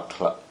Jacquard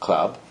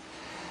Club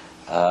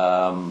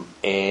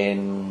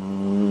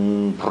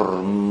in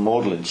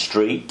Magdalen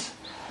Street,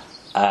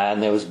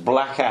 and there was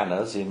Black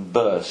Anna's in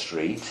Burr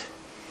Street,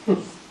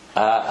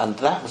 and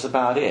that was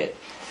about it.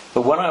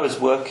 But when I was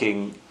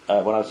working,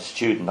 when I was a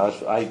student,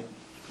 I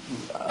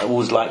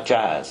always liked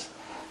jazz.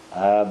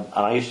 And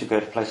I used to go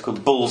to a place called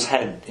the Bull's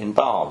Head in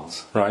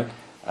Barnes. Right.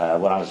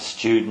 When I was a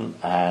student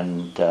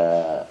and,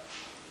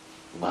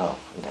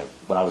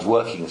 when I was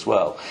working as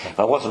well. If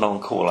I wasn't on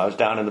call, I was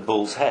down in the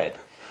Bull's Head.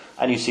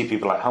 And you see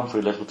people like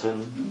Humphrey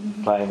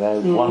Lyttelton playing their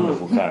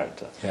wonderful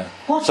character. Yeah.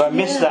 So I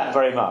missed that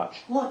very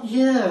much. What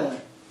year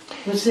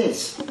was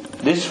this?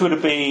 This would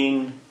have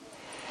been...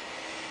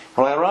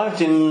 Well, I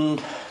arrived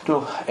in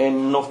Norfolk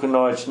and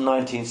Norwich in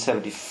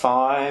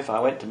 1975. I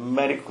went to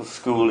medical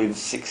school in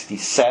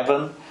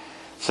 67.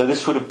 So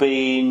this would have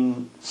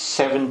been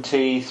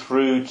 70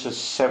 through to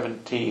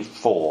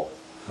 74.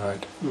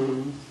 Right.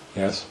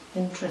 Yes.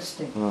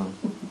 Interesting.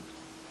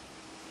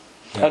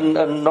 Yeah.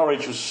 And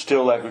Norwich was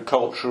still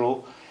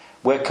agricultural.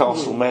 Where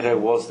Castle Meadow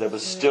was, there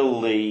was still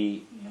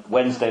the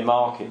Wednesday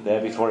market there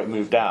before it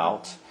moved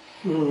out.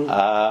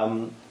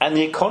 And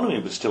the economy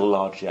was still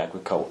largely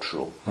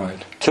agricultural.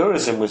 Right.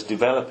 Tourism was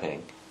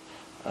developing.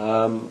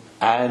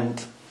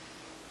 And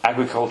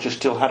agriculture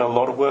still had a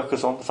lot of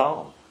workers on the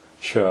farm.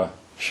 Sure.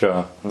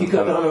 You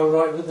got on all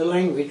right with the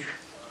language?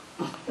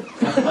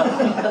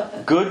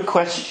 Good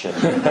question.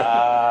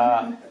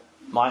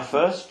 My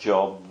first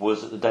job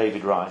was at the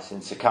David Rice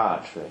in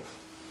psychiatry.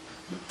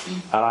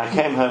 And I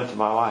came home to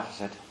my wife and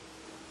said,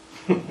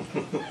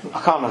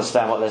 I can't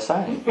understand what they're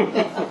saying.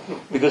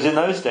 Because in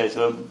those days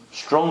there were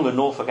stronger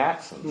Norfolk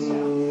accents.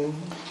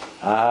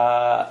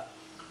 But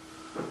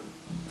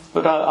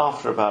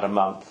after about a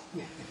month,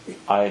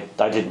 I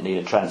didn't need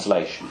a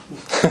translation.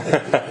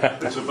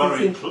 It's a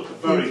very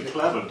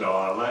clever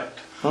dialect.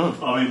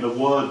 I mean, the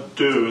word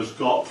do has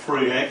got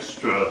 3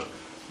 extra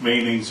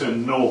meanings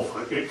in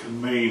Norfolk. It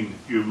can mean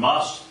you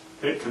must,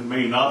 it can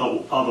mean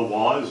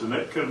otherwise, and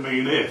it can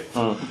mean if.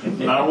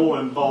 They're all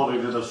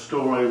embodied in a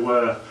story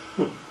where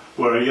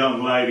a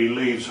young lady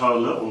leaves her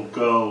little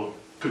girl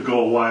to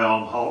go away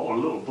on or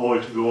little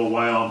boy to go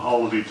away on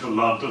holiday to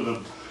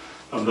London,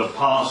 and the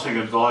passing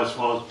advice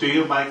was, do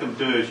you make him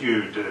do as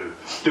you do?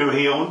 Do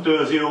he don't do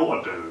as he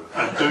ought to do?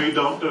 And do you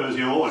don't do as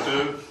you ought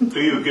to do? Do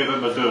you give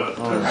him a dirt?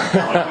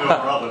 Like your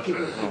brother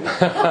too.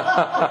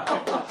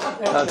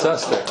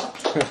 Fantastic.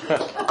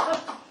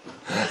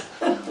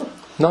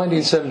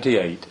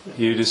 1978,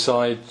 you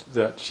decide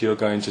that you're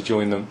going to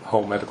join the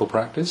Holt medical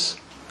practice,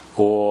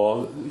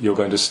 or you're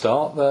going to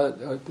start there?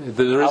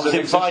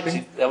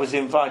 I was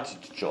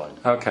invited to join.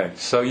 Okay,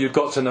 so you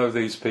got to know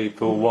these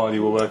people while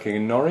you were working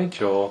in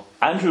Norwich, or?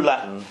 Andrew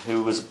Latton,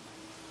 who was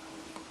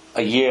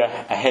a year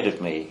ahead of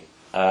me,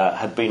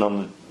 had been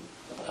on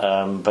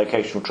the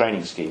vocational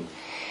training scheme.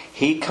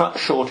 He cut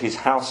short his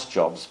house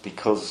jobs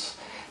because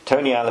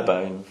Tony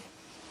Allibone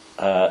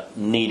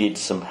needed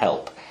some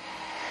help.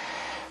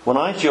 When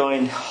I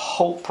joined,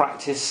 Holt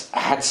practice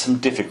had some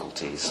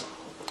difficulties.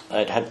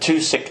 It had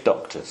 2 sick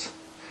doctors,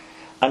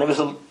 and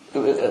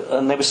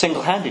and they were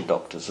single-handed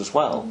doctors as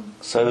well.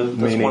 So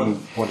meaning,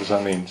 what does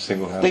that mean,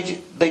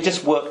 single-handed? They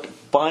just worked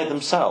by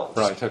themselves.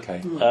 Right.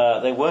 Okay.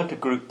 They weren't a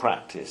group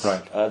practice.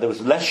 Right. There was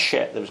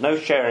there was no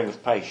sharing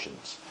of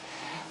patients.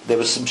 There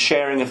was some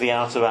sharing of the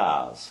out of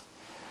hours.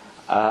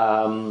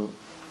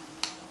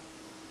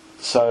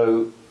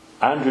 So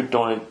Andrew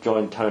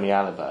joined Tony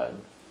Allibone,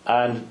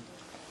 and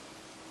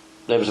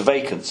there was a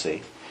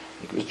vacancy.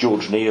 It was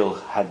George Neal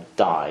had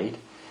died.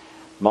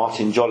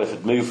 Martin Jolliffe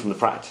had moved from the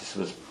practice,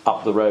 was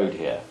up the road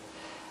here,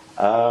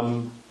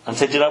 and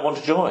said, did I want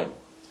to join?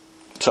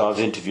 So I was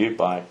interviewed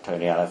by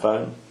Tony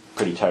Allibone.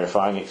 Pretty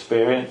terrifying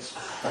experience.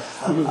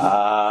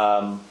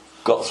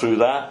 Got through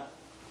that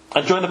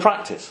and joined the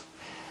practice.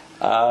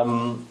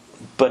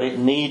 But it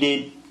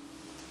needed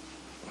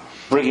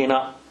bringing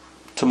up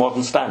to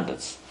modern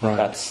standards. Right.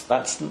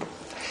 That's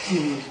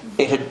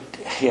It had,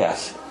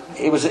 yes,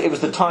 it was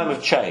the time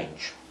of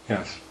change.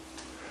 Yes.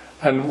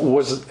 And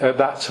was at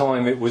that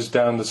time it was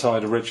down the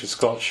side of Richard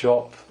Scott's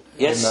shop?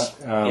 Yes.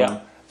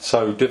 Yeah.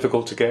 So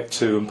difficult to get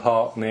to and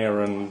park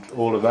near and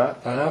all of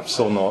that, perhaps,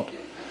 or not?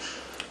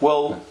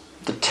 Well,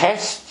 the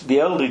test, the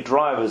elderly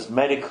driver's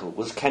medical,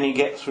 was can you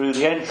get through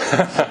the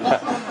entrance?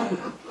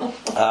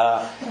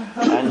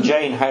 And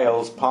Jane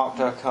Hales parked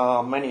her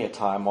car many a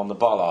time on the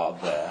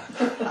bollard there.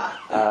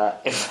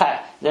 In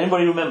fact, does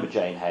anybody remember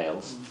Jane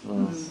Hales?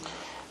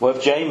 Well,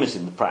 if Jane was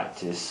in the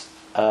practice,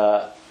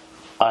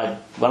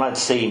 when I'd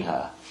seen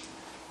her,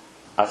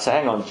 I'd say,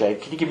 hang on, Jane,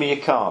 can you give me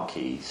your car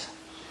keys?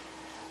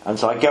 And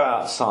so I'd go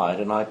outside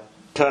and I'd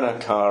turn her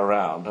car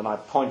around and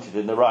I'd point it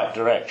in the right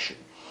direction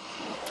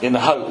in the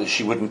hope that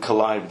she wouldn't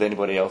collide with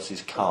anybody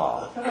else's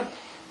car.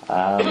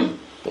 But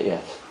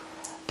yes.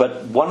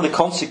 But one of the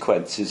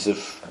consequences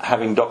of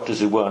having doctors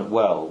who weren't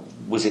well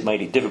was it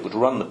made it difficult to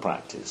run the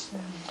practice.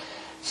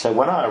 So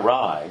when I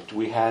arrived,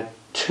 we had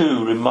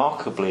two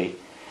remarkably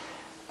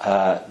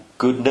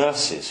good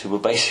nurses who were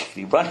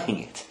basically running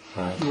it,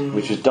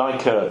 which was Di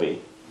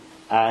Kirby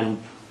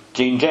and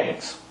Jean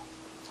Jenkinson,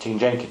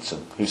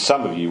 who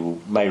some of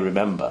you may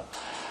remember.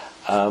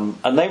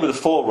 And they were the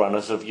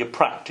forerunners of your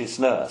practice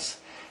nurse,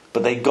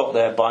 but they got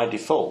there by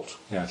default.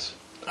 Yes.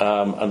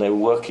 And they were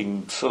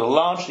working sort of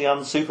largely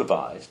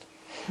unsupervised.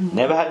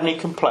 Never had any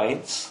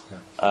complaints,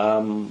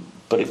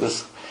 but it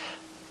was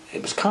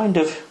kind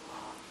of,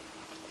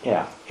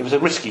 it was a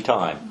risky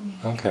time.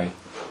 Okay.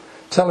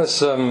 Tell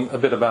us a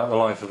bit about the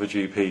life of a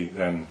GP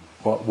then.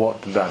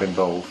 What did that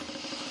involve?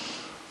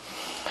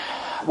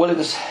 Well,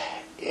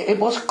 it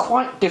was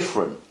quite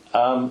different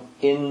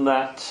in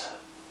that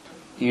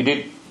you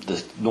did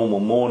the normal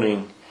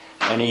morning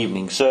and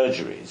evening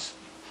surgeries,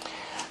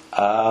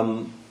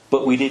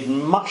 but we did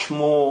much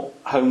more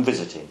home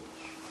visiting.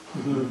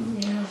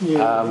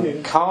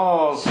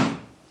 Cars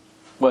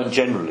weren't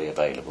generally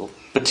available,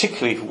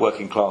 particularly for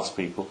working class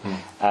people,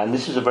 and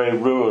this is a very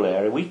rural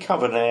area. We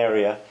covered an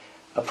area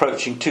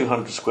approaching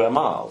 200 square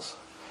miles.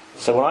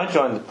 So when I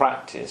joined the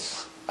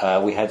practice,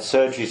 we had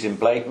surgeries in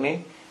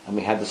Blakeney, and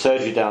we had the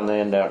surgery down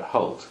there and there at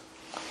Holt.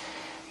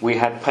 We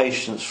had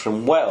patients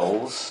from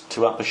Wells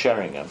to Upper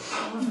Sheringham,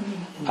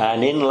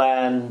 and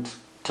inland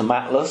to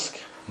Matlusk,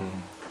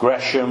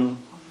 Gresham,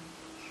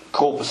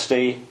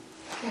 Corpusty.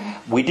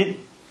 We did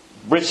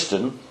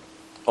Briston,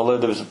 although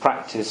there was a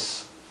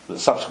practice that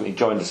subsequently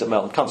joined us at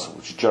Melton Constable,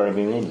 which is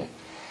Jeremy Meanley.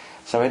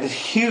 So we had this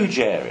huge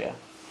area.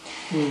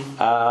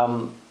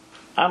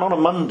 And on a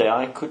Monday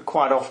I could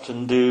quite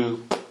often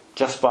do,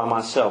 just by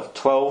myself,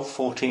 12,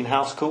 14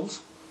 house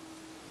calls.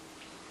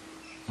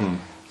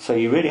 So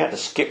you really had to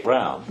skip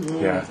round.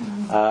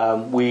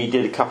 We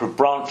did a couple of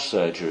branch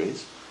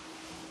surgeries.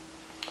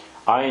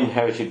 I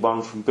inherited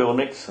one from Bill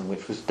Nixon,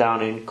 which was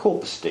down in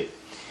Corpusty.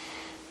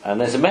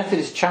 And there's a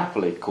Methodist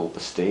chapel in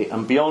Corpusty,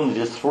 and beyond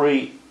it are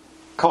 3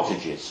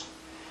 cottages.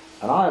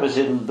 And I was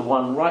in the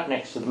one right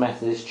next to the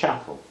Methodist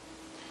chapel.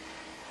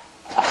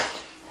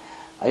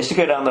 I used to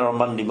go down there on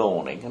Monday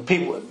morning, and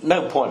people,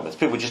 no appointments,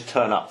 people would just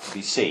turn up to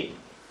be seen.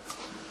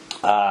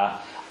 And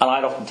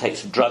I'd often take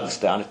some drugs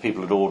down if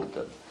people had ordered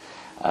them.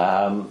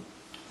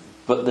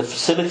 But the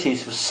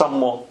facilities were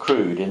somewhat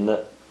crude in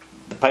that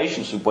the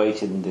patients would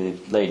wait in the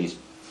ladies'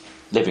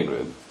 living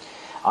room.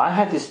 I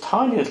had this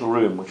tiny little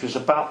room which was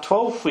about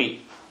 12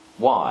 feet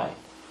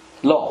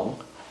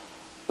long.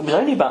 It was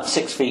only about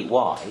 6 feet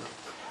wide,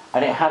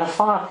 and it had a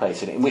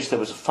fireplace in it in which there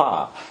was a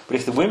fire. But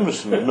if the wind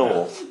was from the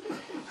north,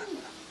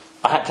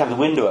 I had to have the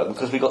window open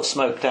because we got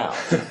smoked out.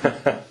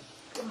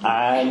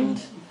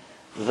 And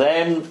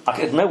then I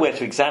had nowhere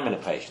to examine a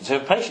patient. So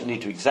if a patient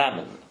needed to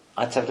examine,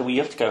 I'd say, well, you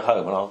have to go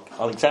home and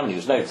I'll examine you.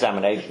 There's no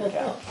examination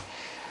count.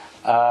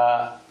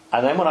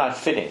 And then when I'd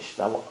finished,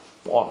 I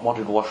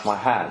wanted to wash my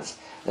hands.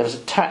 There was a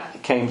tap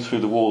that came through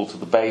the wall to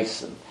the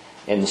basin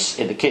in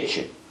the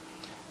kitchen,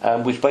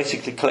 which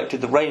basically collected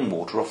the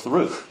rainwater off the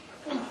roof.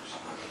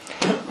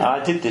 And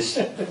I did this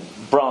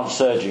branch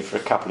surgery for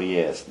a couple of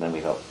years, and then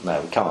we thought,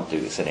 no, we can't do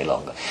this any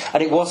longer.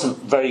 And it wasn't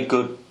very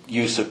good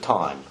use of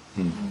time.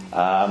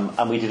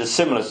 And we did a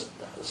similar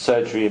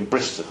surgery in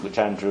Bristol, which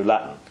Andrew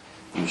Latton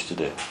used to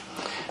do.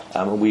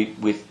 And we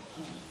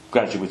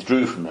gradually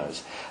withdrew from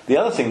those. The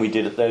other thing we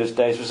did at those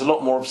days was a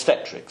lot more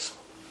obstetrics.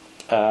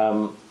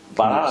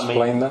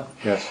 Explain that?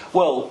 Yes.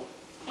 Well,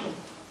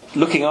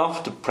 looking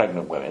after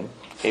pregnant women,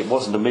 it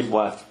wasn't a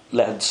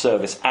midwife-led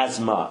service as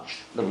much.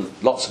 There were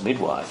lots of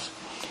midwives.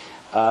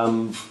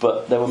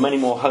 But there were many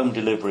more home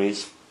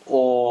deliveries,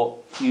 or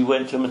you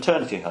went to a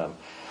maternity home.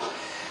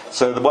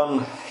 So the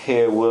one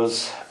here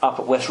was up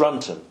at West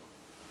Runton.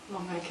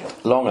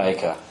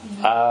 Longacre.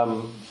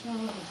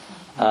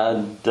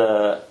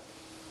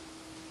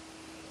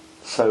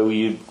 So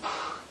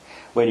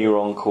when you were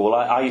on call,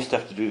 I used to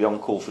have to do the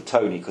on-call for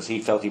Tony because he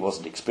felt he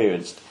wasn't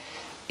experienced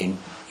in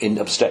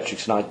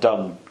obstetrics, and I'd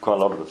done quite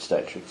a lot of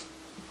obstetrics.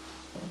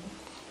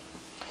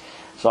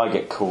 So I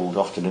get called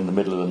often in the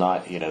middle of the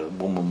night, the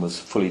woman was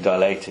fully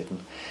dilated,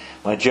 and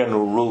my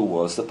general rule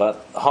was that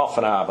about half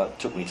an hour it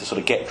took me to sort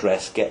of get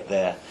dressed, get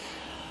there,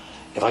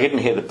 if I didn't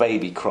hear the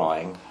baby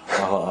crying,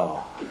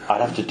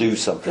 I'd have to do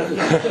something.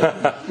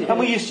 And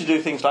we used to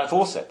do things like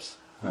forceps,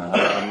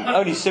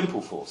 only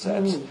simple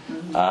forceps,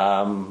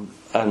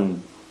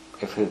 and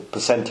if a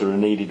placenta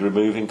needed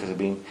removing because it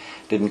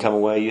didn't come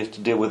away, you used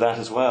to deal with that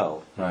as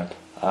well. Right.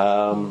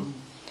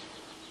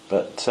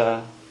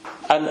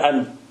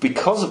 And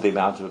because of the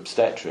amount of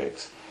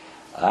obstetrics,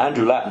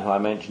 Andrew Latin, who I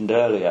mentioned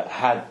earlier,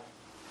 had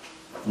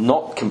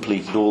not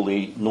completed all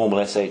the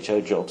normal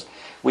SHO jobs.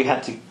 We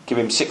had to give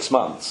him 6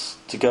 months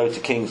to go to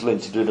King's Lynn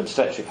to do an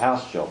obstetric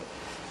house job,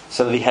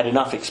 so that he had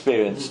enough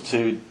experience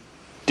to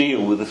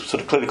deal with the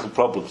sort of clinical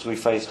problems we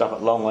faced up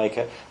at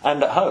Longacre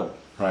and at home.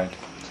 Right.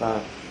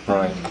 So,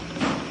 right.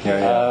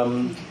 Yeah.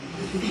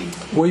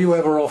 Were you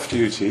ever off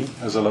duty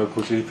as a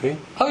local GP?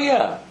 Oh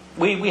yeah,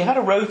 we had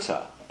a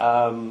rota,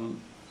 and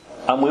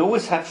we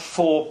always had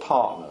 4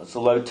 partners.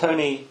 Although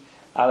Tony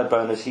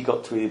Alibone, as he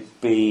got to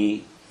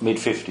be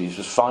mid-50s,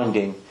 was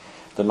finding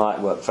the night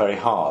work very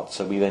hard,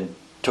 so we then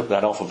took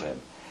that off of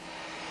him.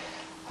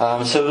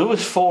 So there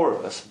was 4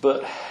 of us,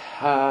 but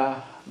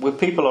with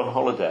people on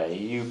holiday,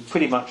 you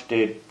pretty much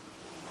did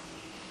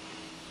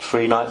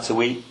 3 nights a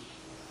week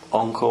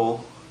on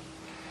call.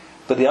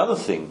 But the other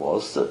thing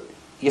was that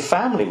your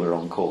family were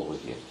on call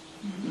with you.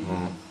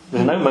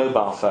 There were no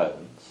mobile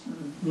phones.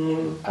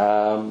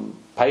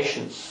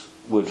 Patients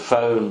would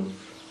phone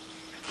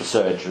the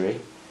surgery,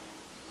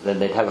 then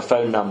they'd have a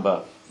phone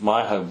number,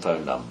 my home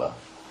phone number,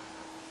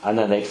 and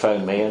then they'd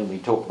phone me and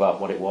we'd talk about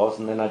what it was,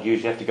 and then I'd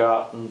usually have to go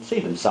out and see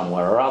them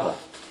somewhere or other.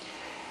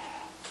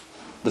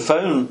 The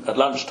phone at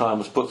lunchtime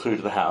was put through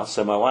to the house,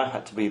 so my wife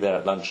had to be there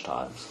at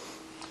lunchtimes.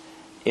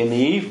 In the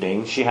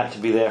evening, she had to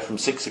be there from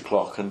 6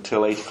 o'clock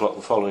until 8 o'clock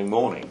the following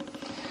morning.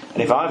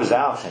 And if I was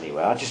out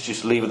anywhere, I just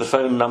used to leave the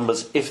phone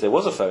numbers, if there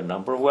was a phone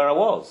number, of where I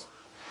was.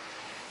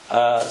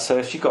 So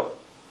if she got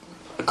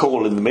a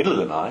call in the middle of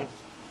the night,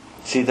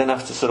 she'd then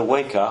have to sort of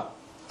wake up,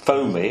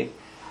 phone me,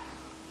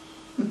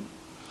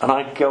 and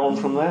I'd go on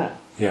from there.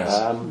 Yes.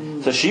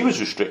 So she was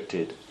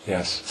restricted.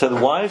 Yes. So the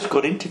wives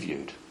got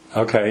interviewed.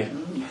 Okay.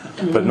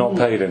 But not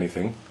paid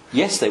anything?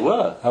 Yes, they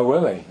were. Oh,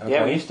 were they? Okay.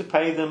 Yeah, we used to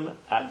pay them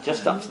at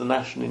just up to the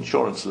national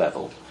insurance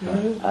level,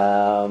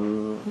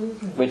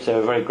 which they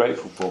were very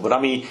grateful for. But I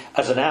mean,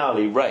 as an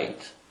hourly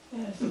rate.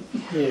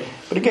 Yeah.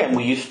 But again,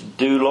 we used to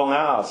do long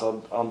hours.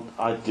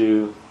 I'd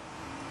do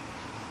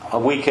a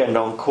weekend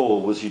on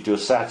call was you do a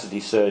Saturday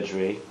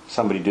surgery,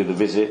 somebody do the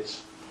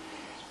visits.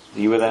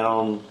 You were then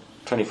on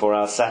 24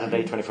 hours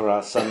Saturday, 24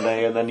 hours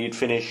Sunday, and then you'd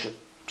finish at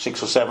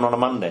 6 or 7 on a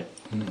Monday.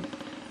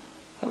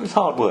 It was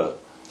hard work.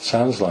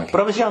 Sounds like it.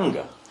 But I was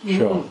younger.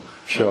 Sure.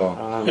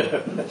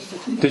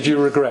 Did you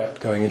regret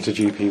going into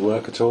GP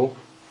work at all?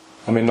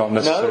 I mean, not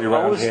necessarily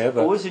around here,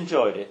 but... I always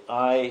enjoyed it.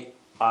 I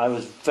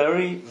was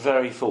very,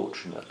 very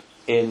fortunate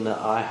in that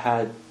I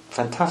had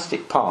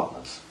fantastic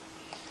partners,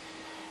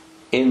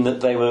 in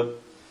that they were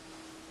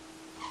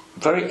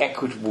very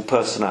equitable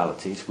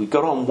personalities. We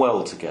got on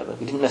well together.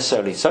 We didn't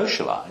necessarily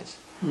socialise.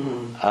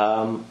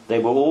 They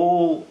were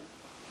all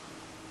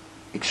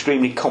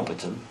extremely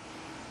competent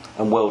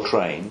and well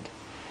trained,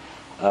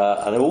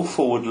 and they're all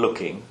forward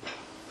looking.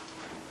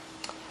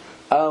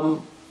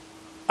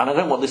 And I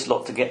don't want this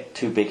lot to get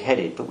too big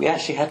headed, but we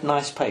actually had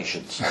nice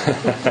patients. The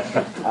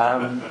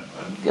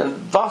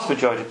vast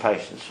majority of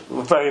patients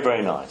were very,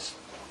 very nice.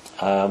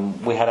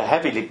 We had a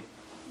heavily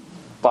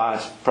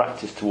biased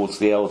practice towards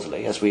the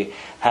elderly, as we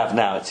have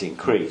now. It's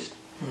increased,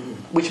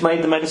 which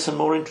made the medicine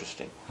more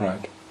interesting.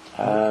 Right.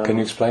 Can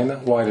you explain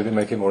that? Why did it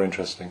make it more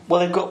interesting?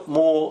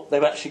 Well,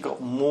 they've actually got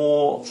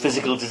more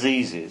physical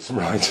diseases.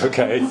 Right,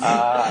 okay. And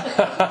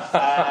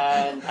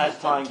as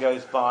time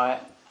goes by,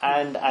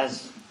 and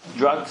as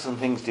drugs and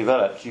things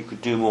developed, you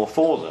could do more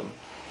for them.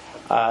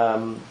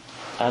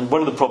 And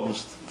one of the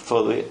problems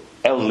for the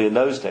elderly in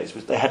those days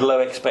was they had low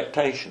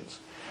expectations.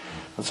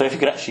 And so if you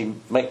could actually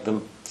make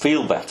them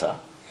feel better,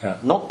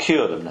 not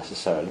cure them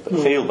necessarily, but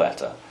feel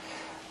better,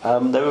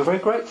 they were very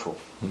grateful.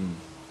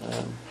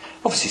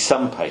 Obviously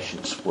some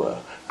patients were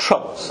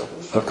troublesome.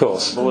 Of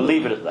course. But we'll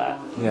leave it at that.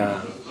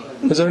 Yeah.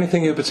 Is there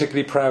anything you're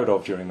particularly proud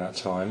of during that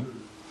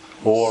time?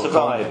 Or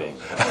surviving.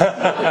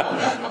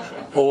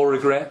 Or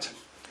regret?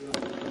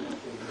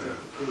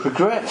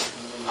 Regret?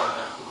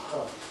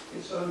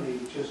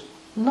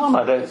 None,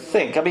 I don't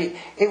think. I mean,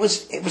 it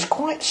was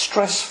quite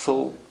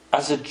stressful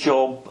as a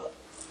job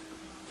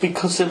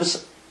because there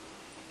was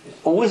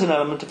always an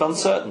element of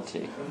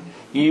uncertainty.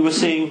 You were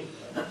seeing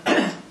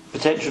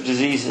potential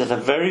diseases at a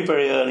very,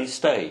 very early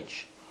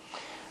stage.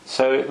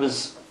 So it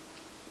was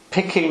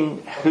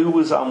picking who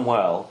was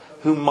unwell,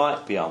 who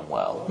might be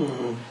unwell,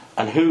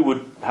 and who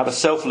would have a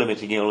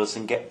self-limiting illness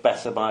and get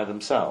better by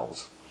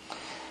themselves.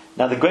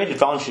 Now, the great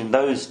advantage in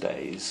those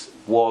days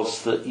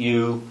was that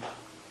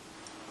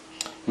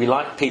we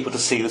liked people to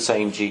see the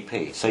same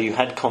GP, so you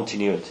had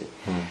continuity.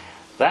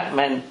 That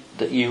meant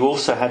that you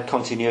also had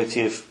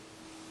continuity of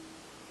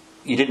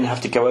you didn't have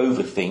to go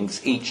over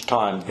things each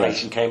time the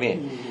patient came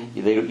in.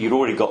 You'd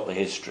already got the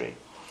history.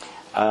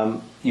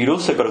 You'd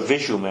also got a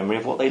visual memory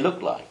of what they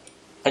looked like.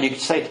 And you could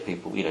say to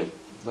people,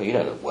 well, you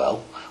don't look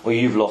well, or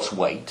you've lost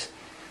weight.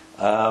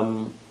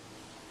 And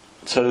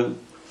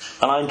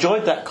I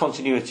enjoyed that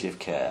continuity of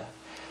care.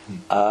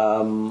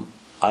 I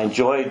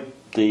enjoyed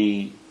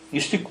we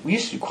used to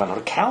do quite a lot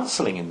of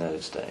counselling in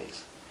those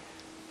days.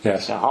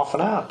 Yes. Half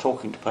an hour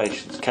talking to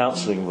patients,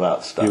 counselling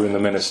about stuff. You and the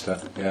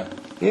minister,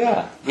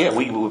 yeah. Yeah,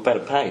 we were better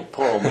paid.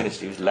 Poor old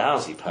minister, he was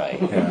lousy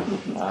paid.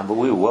 Yeah. But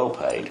we were well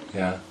paid.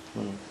 Yeah.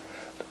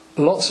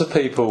 Lots of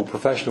people,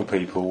 professional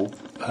people,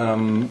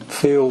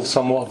 feel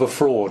somewhat of a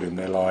fraud in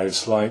their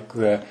lives, like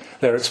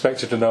they're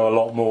expected to know a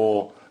lot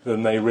more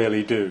than they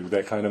really do.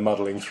 They're kind of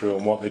muddling through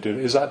on what they do.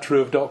 Is that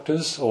true of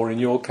doctors, or in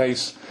your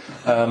case,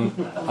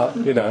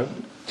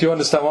 do you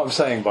understand what I'm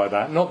saying by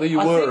that? Not that you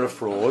were a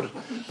fraud,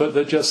 but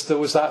that just there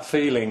was that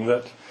feeling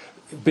that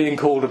being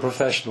called a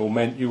professional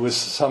meant you were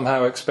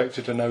somehow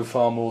expected to know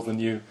far more than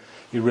you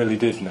really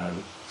did know.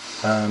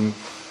 I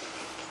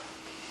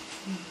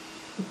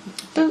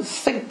don't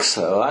think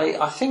so.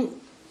 I think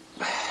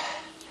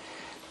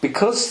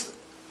because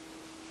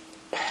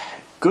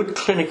good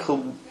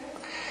clinical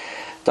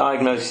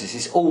diagnosis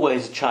is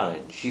always a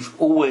challenge.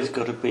 You've always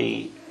got to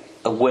be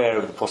aware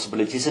of the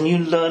possibilities, and you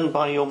learn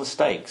by your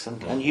mistakes,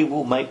 and you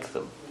will make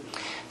them.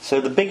 So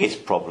the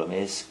biggest problem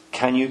is,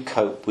 can you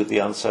cope with the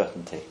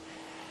uncertainty?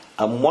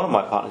 And one of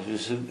my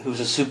partners, who was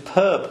a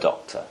superb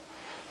doctor,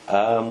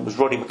 was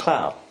Roddy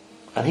McLeod,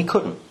 and he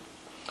couldn't.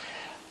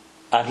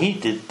 And he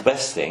did the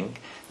best thing,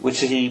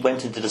 which is he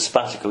went and did a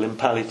sabbatical in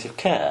palliative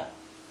care.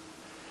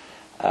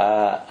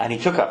 And he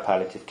took up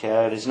palliative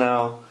care and is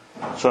now,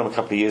 saw him a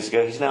couple of years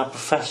ago, he's now a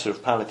professor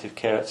of palliative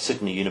care at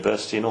Sydney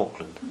University in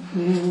Auckland.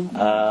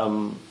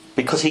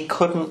 Because he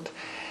couldn't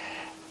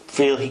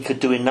feel he could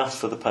do enough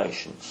for the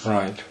patients.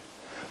 Right.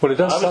 Well, it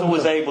does. I was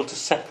always able to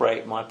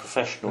separate my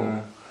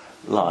professional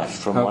life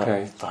from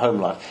my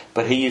home life,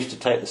 but he used to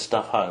take the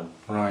stuff home.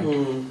 Right.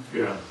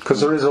 Yeah. Because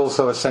there is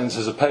also a sense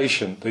as a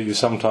patient that you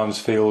sometimes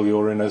feel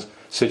you're in a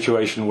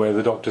situation where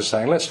the doctor's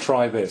saying, let's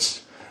try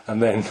this,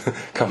 and then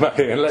come back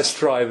here and let's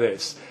try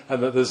this,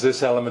 and that there's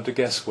this element of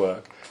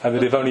guesswork, and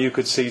that if only you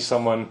could see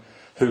someone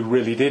who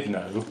really did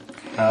know.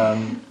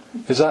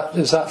 Is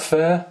that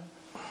fair?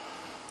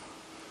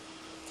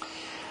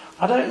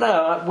 I don't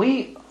know.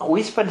 We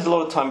spent a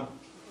lot of time.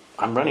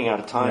 I'm running out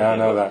of time. Yeah,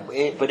 here, I know that.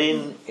 But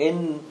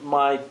in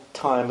my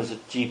time as a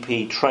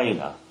GP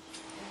trainer,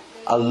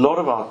 a lot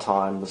of our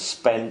time was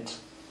spent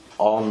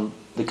on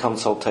the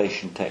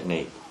consultation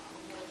technique.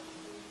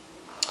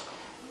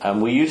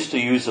 And we used to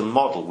use a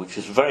model which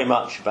was very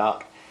much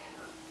about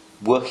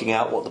working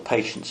out what the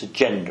patient's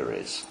agenda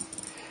is.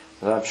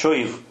 And I'm sure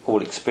you've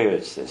all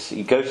experienced this.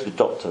 You go to the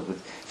doctor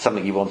with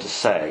something you want to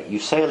say. You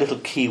say a little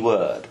key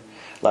word,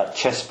 like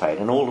chest pain,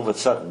 and all of a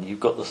sudden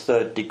you've got the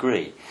third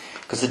degree.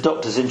 Because the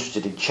doctor's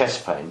interested in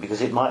chest pain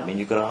because it might mean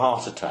you've got a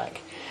heart attack.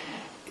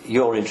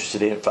 You're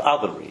interested in it for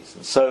other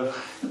reasons. So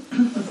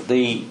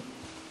the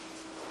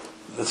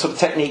sort of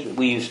technique that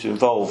we used to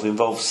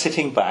involve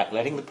sitting back,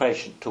 letting the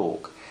patient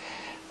talk.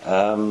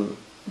 And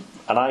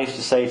I used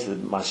to say to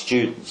my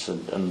students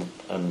and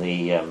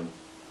the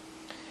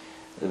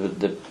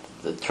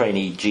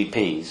trainee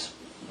GPs,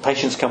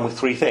 patients come with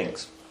three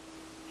things.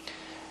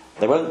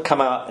 They won't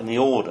come out in the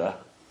order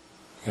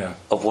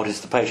of what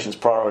is the patient's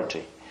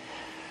priority.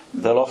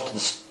 They'll often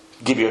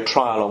give you a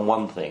trial on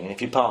one thing, and if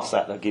you pass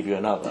that, they'll give you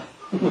another.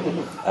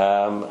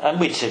 And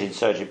we'd sit in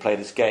surgery, play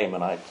this game,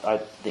 and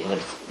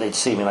they'd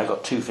see me, and I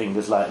got two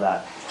fingers like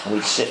that, and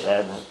we'd sit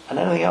there, and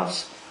anything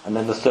else, and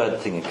then the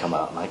third thing would come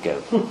out, and I'd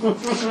go.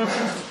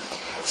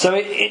 So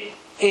it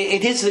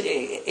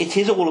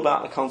is all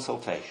about the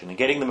consultation and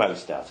getting the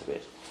most out of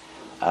it,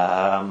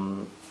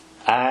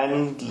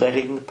 and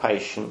letting the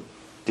patient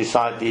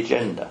decide the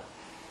agenda.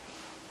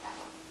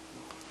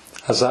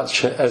 Has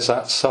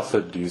that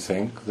suffered, do you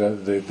think,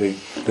 the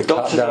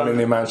cut down in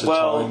the amount of time?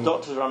 Well,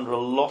 doctors are under a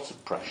lot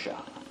of pressure.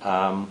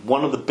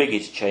 One of the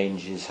biggest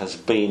changes has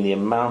been the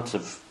amount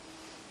of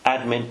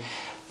admin.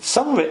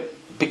 Some of it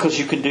because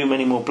you can do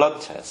many more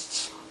blood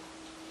tests,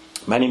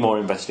 many more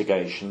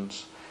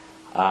investigations,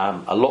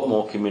 a lot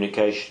more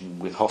communication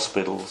with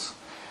hospitals.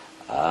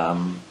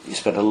 You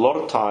spend a lot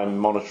of time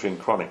monitoring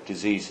chronic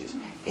diseases.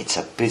 It's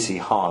a busy,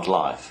 hard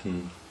life.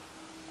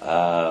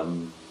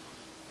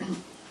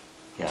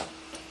 Yeah,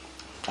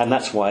 and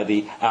that's why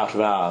the out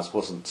of hours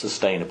wasn't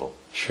sustainable.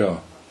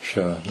 Sure.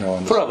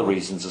 No, for other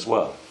reasons as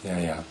well.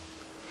 Yeah.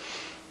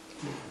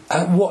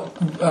 I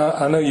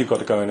know you've got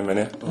to go in a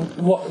minute.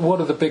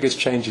 What are the biggest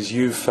changes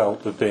you've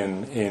felt have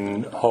been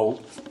in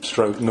Holt,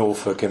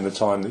 Norfolk in the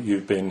time that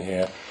you've been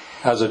here,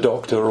 as a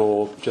doctor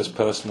or just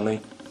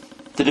personally?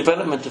 The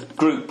development of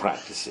group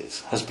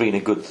practices has been a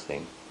good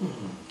thing.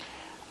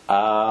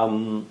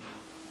 The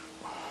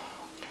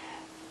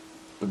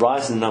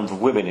rise in the number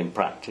of women in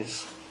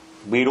practice.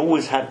 We'd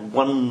always had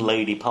one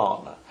lady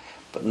partner,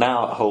 but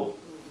now at Holt,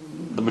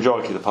 the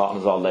majority of the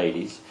partners are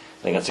ladies.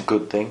 I think that's a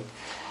good thing.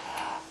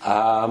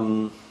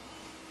 The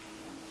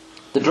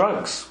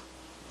drugs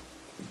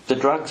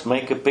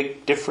make a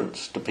big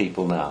difference to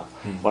people now.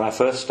 When I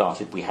first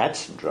started, we had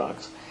some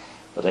drugs,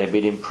 but they've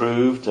been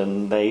improved,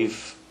 and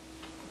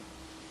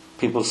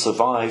people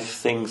survive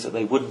things that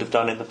they wouldn't have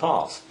done in the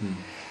past.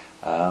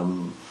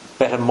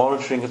 better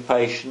monitoring of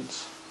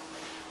patients,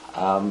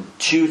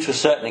 due to a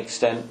certain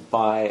extent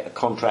by a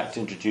contract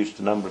introduced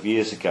a number of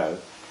years ago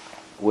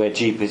where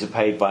GPs are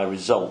paid by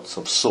results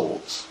of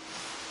sorts.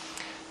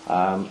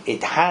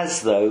 It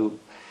has, though,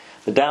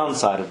 the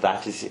downside of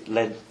that is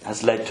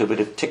has led to a bit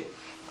of tick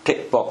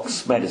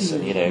box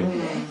medicine.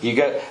 You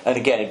go, and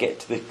again, get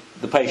to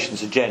the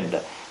patient's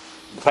agenda.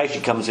 The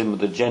patient comes in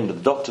with an agenda,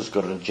 the doctor's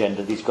got an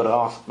agenda, he's got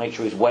to make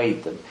sure he's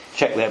weighed them,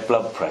 check their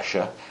blood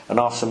pressure,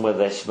 and ask them whether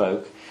they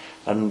smoke,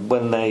 and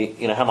when they,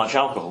 how much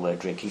alcohol they're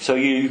drinking. So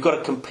you've got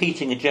a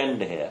competing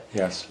agenda here,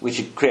 yes,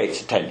 which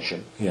creates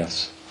tension.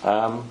 Yes.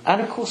 And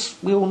of course,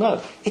 we all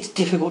know it's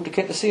difficult to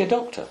get to see a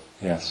doctor.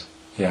 Yes.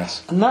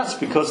 Yes. And that's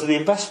because of the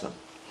investment.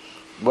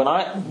 When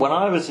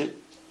I was at,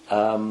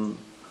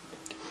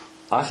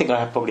 I think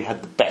I probably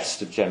had the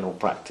best of general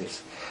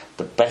practice,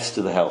 the best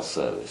of the health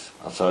service.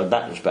 So in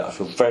that respect, I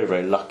feel very,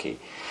 very lucky.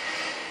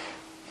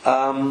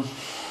 I've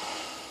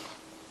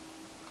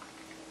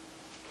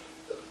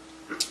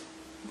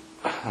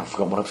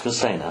forgotten what I was going to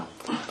say now.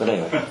 But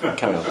anyway,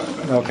 carry on.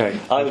 Okay.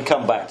 I will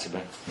come back to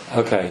me.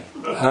 Okay.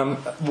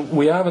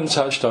 We haven't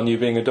touched on you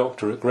being a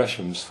doctor at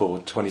Gresham's for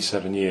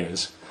 27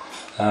 years.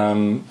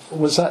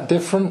 Was that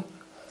different?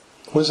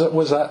 Was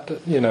that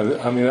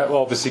that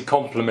obviously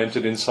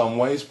complemented in some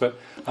ways, but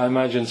I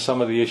imagine some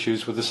of the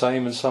issues were the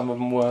same and some of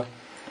them were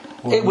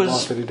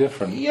markedly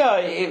different. Yeah,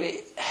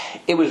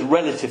 it was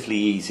relatively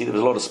easy. There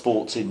was a lot of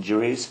sports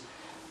injuries.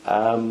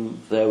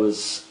 There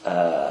was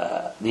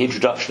the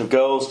introduction of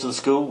girls to the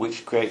school,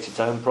 which creates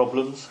its own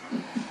problems.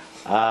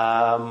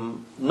 Not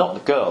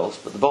the girls,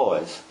 but the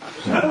boys.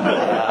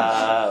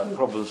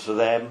 Problems for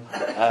them.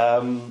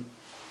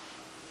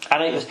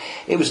 And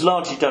it was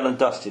largely done and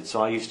dusted,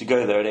 so I used to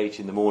go there at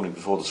 8 in the morning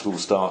before the school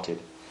started,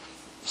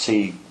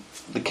 see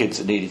the kids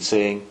that needed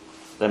seeing,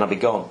 then I'd be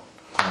gone.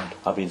 Right.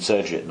 I'd be in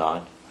surgery at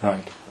 9.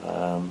 Right.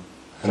 And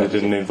it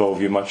didn't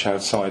involve you much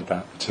outside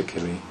that,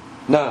 particularly?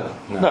 No,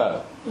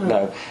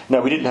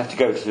 we didn't have to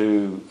go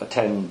to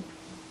attend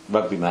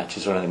rugby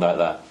matches or anything like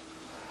that.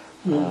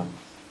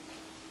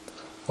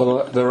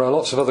 Well, there are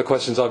lots of other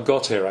questions I've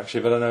got here,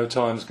 actually, but I know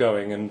time's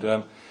going, and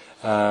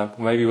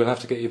maybe we'll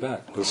have to get you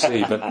back. We'll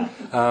see. But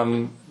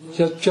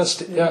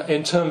just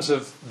in terms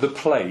of the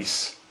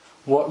place,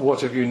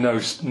 what have you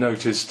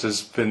noticed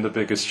has been the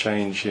biggest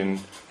change in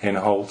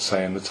Holt,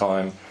 say, in the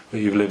time that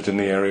you've lived in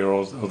the area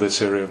or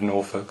this area of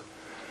Norfolk?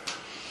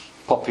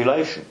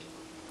 Population.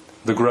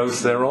 The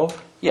growth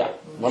thereof? Yeah.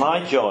 When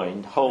I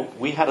joined Holt,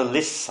 we had a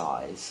list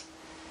size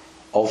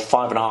of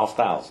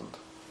 5,500.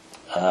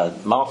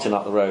 Martin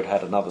up the road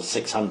had another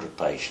 600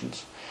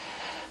 patients.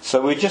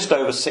 So we're just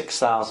over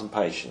 6,000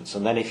 patients.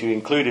 And then if you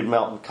included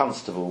Melton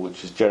Constable,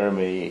 which is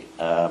Jeremy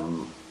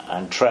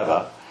and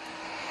Trevor,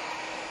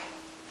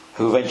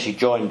 who eventually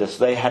joined us,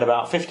 they had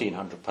about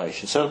 1,500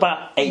 patients. So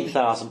about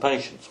 8,000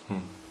 patients.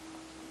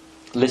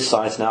 List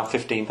size now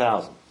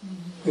 15,000.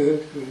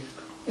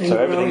 So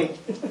everything,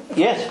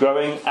 yes,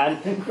 growing, and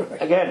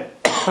again,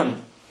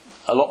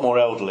 a lot more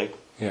elderly.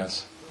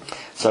 Yes.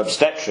 So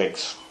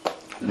obstetrics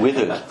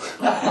withered.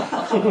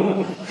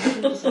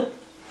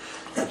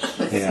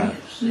 Yeah.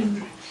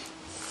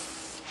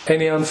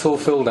 Any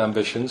unfulfilled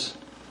ambitions?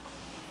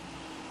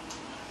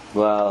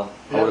 Well,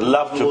 I would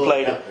love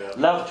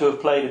to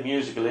have played a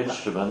musical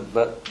instrument,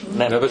 but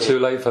never too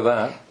late for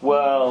that.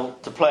 Well,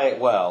 to play it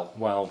well.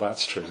 Well,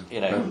 that's true.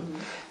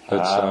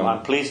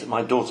 I'm pleased that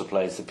my daughter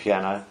plays the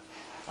piano.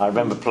 I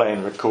remember playing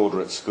a recorder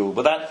at school,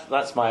 but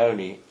that's my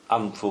only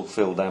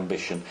unfulfilled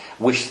ambition.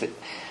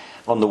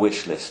 On the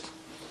wish list.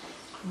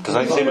 Because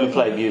I think people who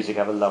play music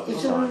have a lovely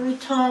time. Is there a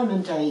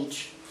retirement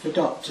age for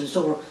doctors,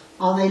 or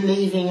are they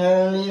leaving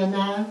earlier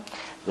now?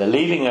 They're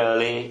leaving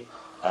early.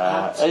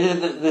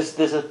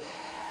 There's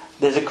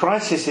a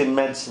crisis in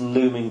medicine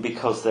looming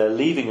because they're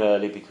leaving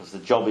early because the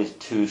job is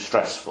too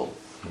stressful.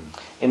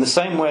 In the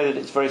same way that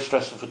it's very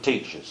stressful for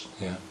teachers.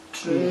 Yeah.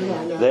 True.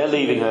 They're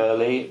leaving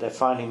early. They're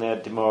finding they're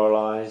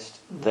demoralised.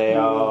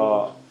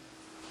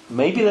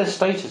 Maybe their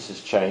status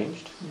has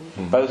changed.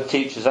 Both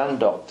teachers and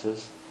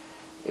doctors.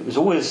 It was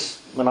always,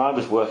 when I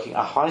was working,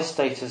 a high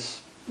status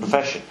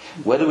profession.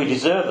 Whether we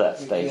deserve that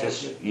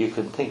status, you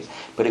can think.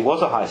 But it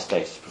was a high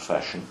status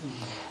profession.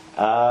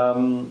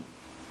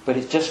 But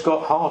it just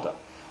got harder.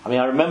 I mean,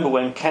 I remember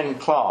when Ken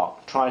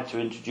Clark tried to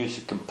introduce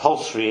a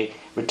compulsory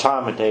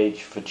retirement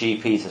age for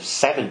GPs of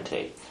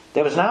 70,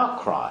 there was an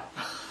outcry.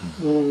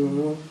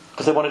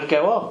 Because they wanted to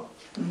go on.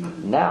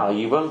 Now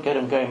you won't get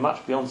them going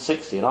much beyond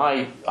 60. And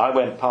I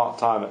went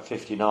part-time at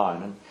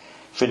 59 and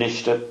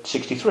finished at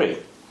 63.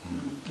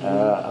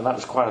 And that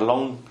was quite a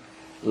long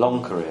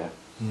career.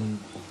 In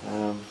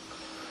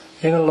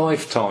a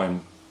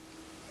lifetime,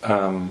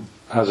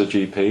 as a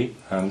GP,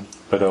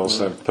 but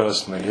also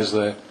personally, is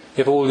there,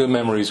 if all your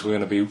memories were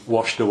going to be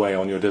washed away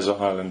on your desert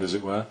island, as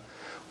it were,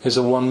 is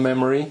there one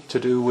memory to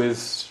do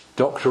with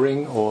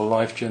doctoring or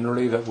life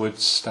generally that would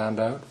stand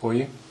out for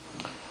you?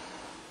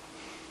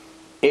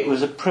 It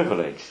was a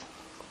privilege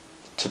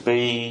to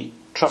be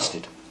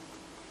trusted.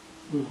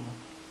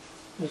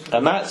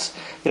 And that's,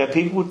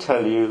 people would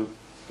tell you,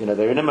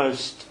 their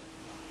innermost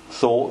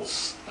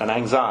thoughts and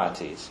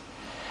anxieties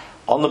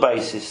on the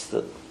basis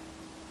that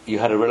you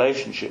had a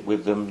relationship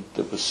with them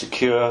that was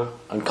secure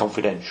and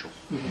confidential.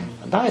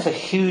 Mm-hmm. And that is a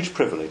huge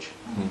privilege.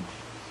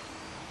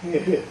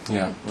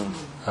 Yeah,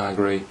 I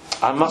agree.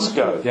 I must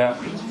go. Yeah,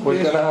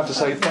 we're going to have to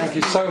say thank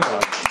you so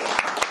much.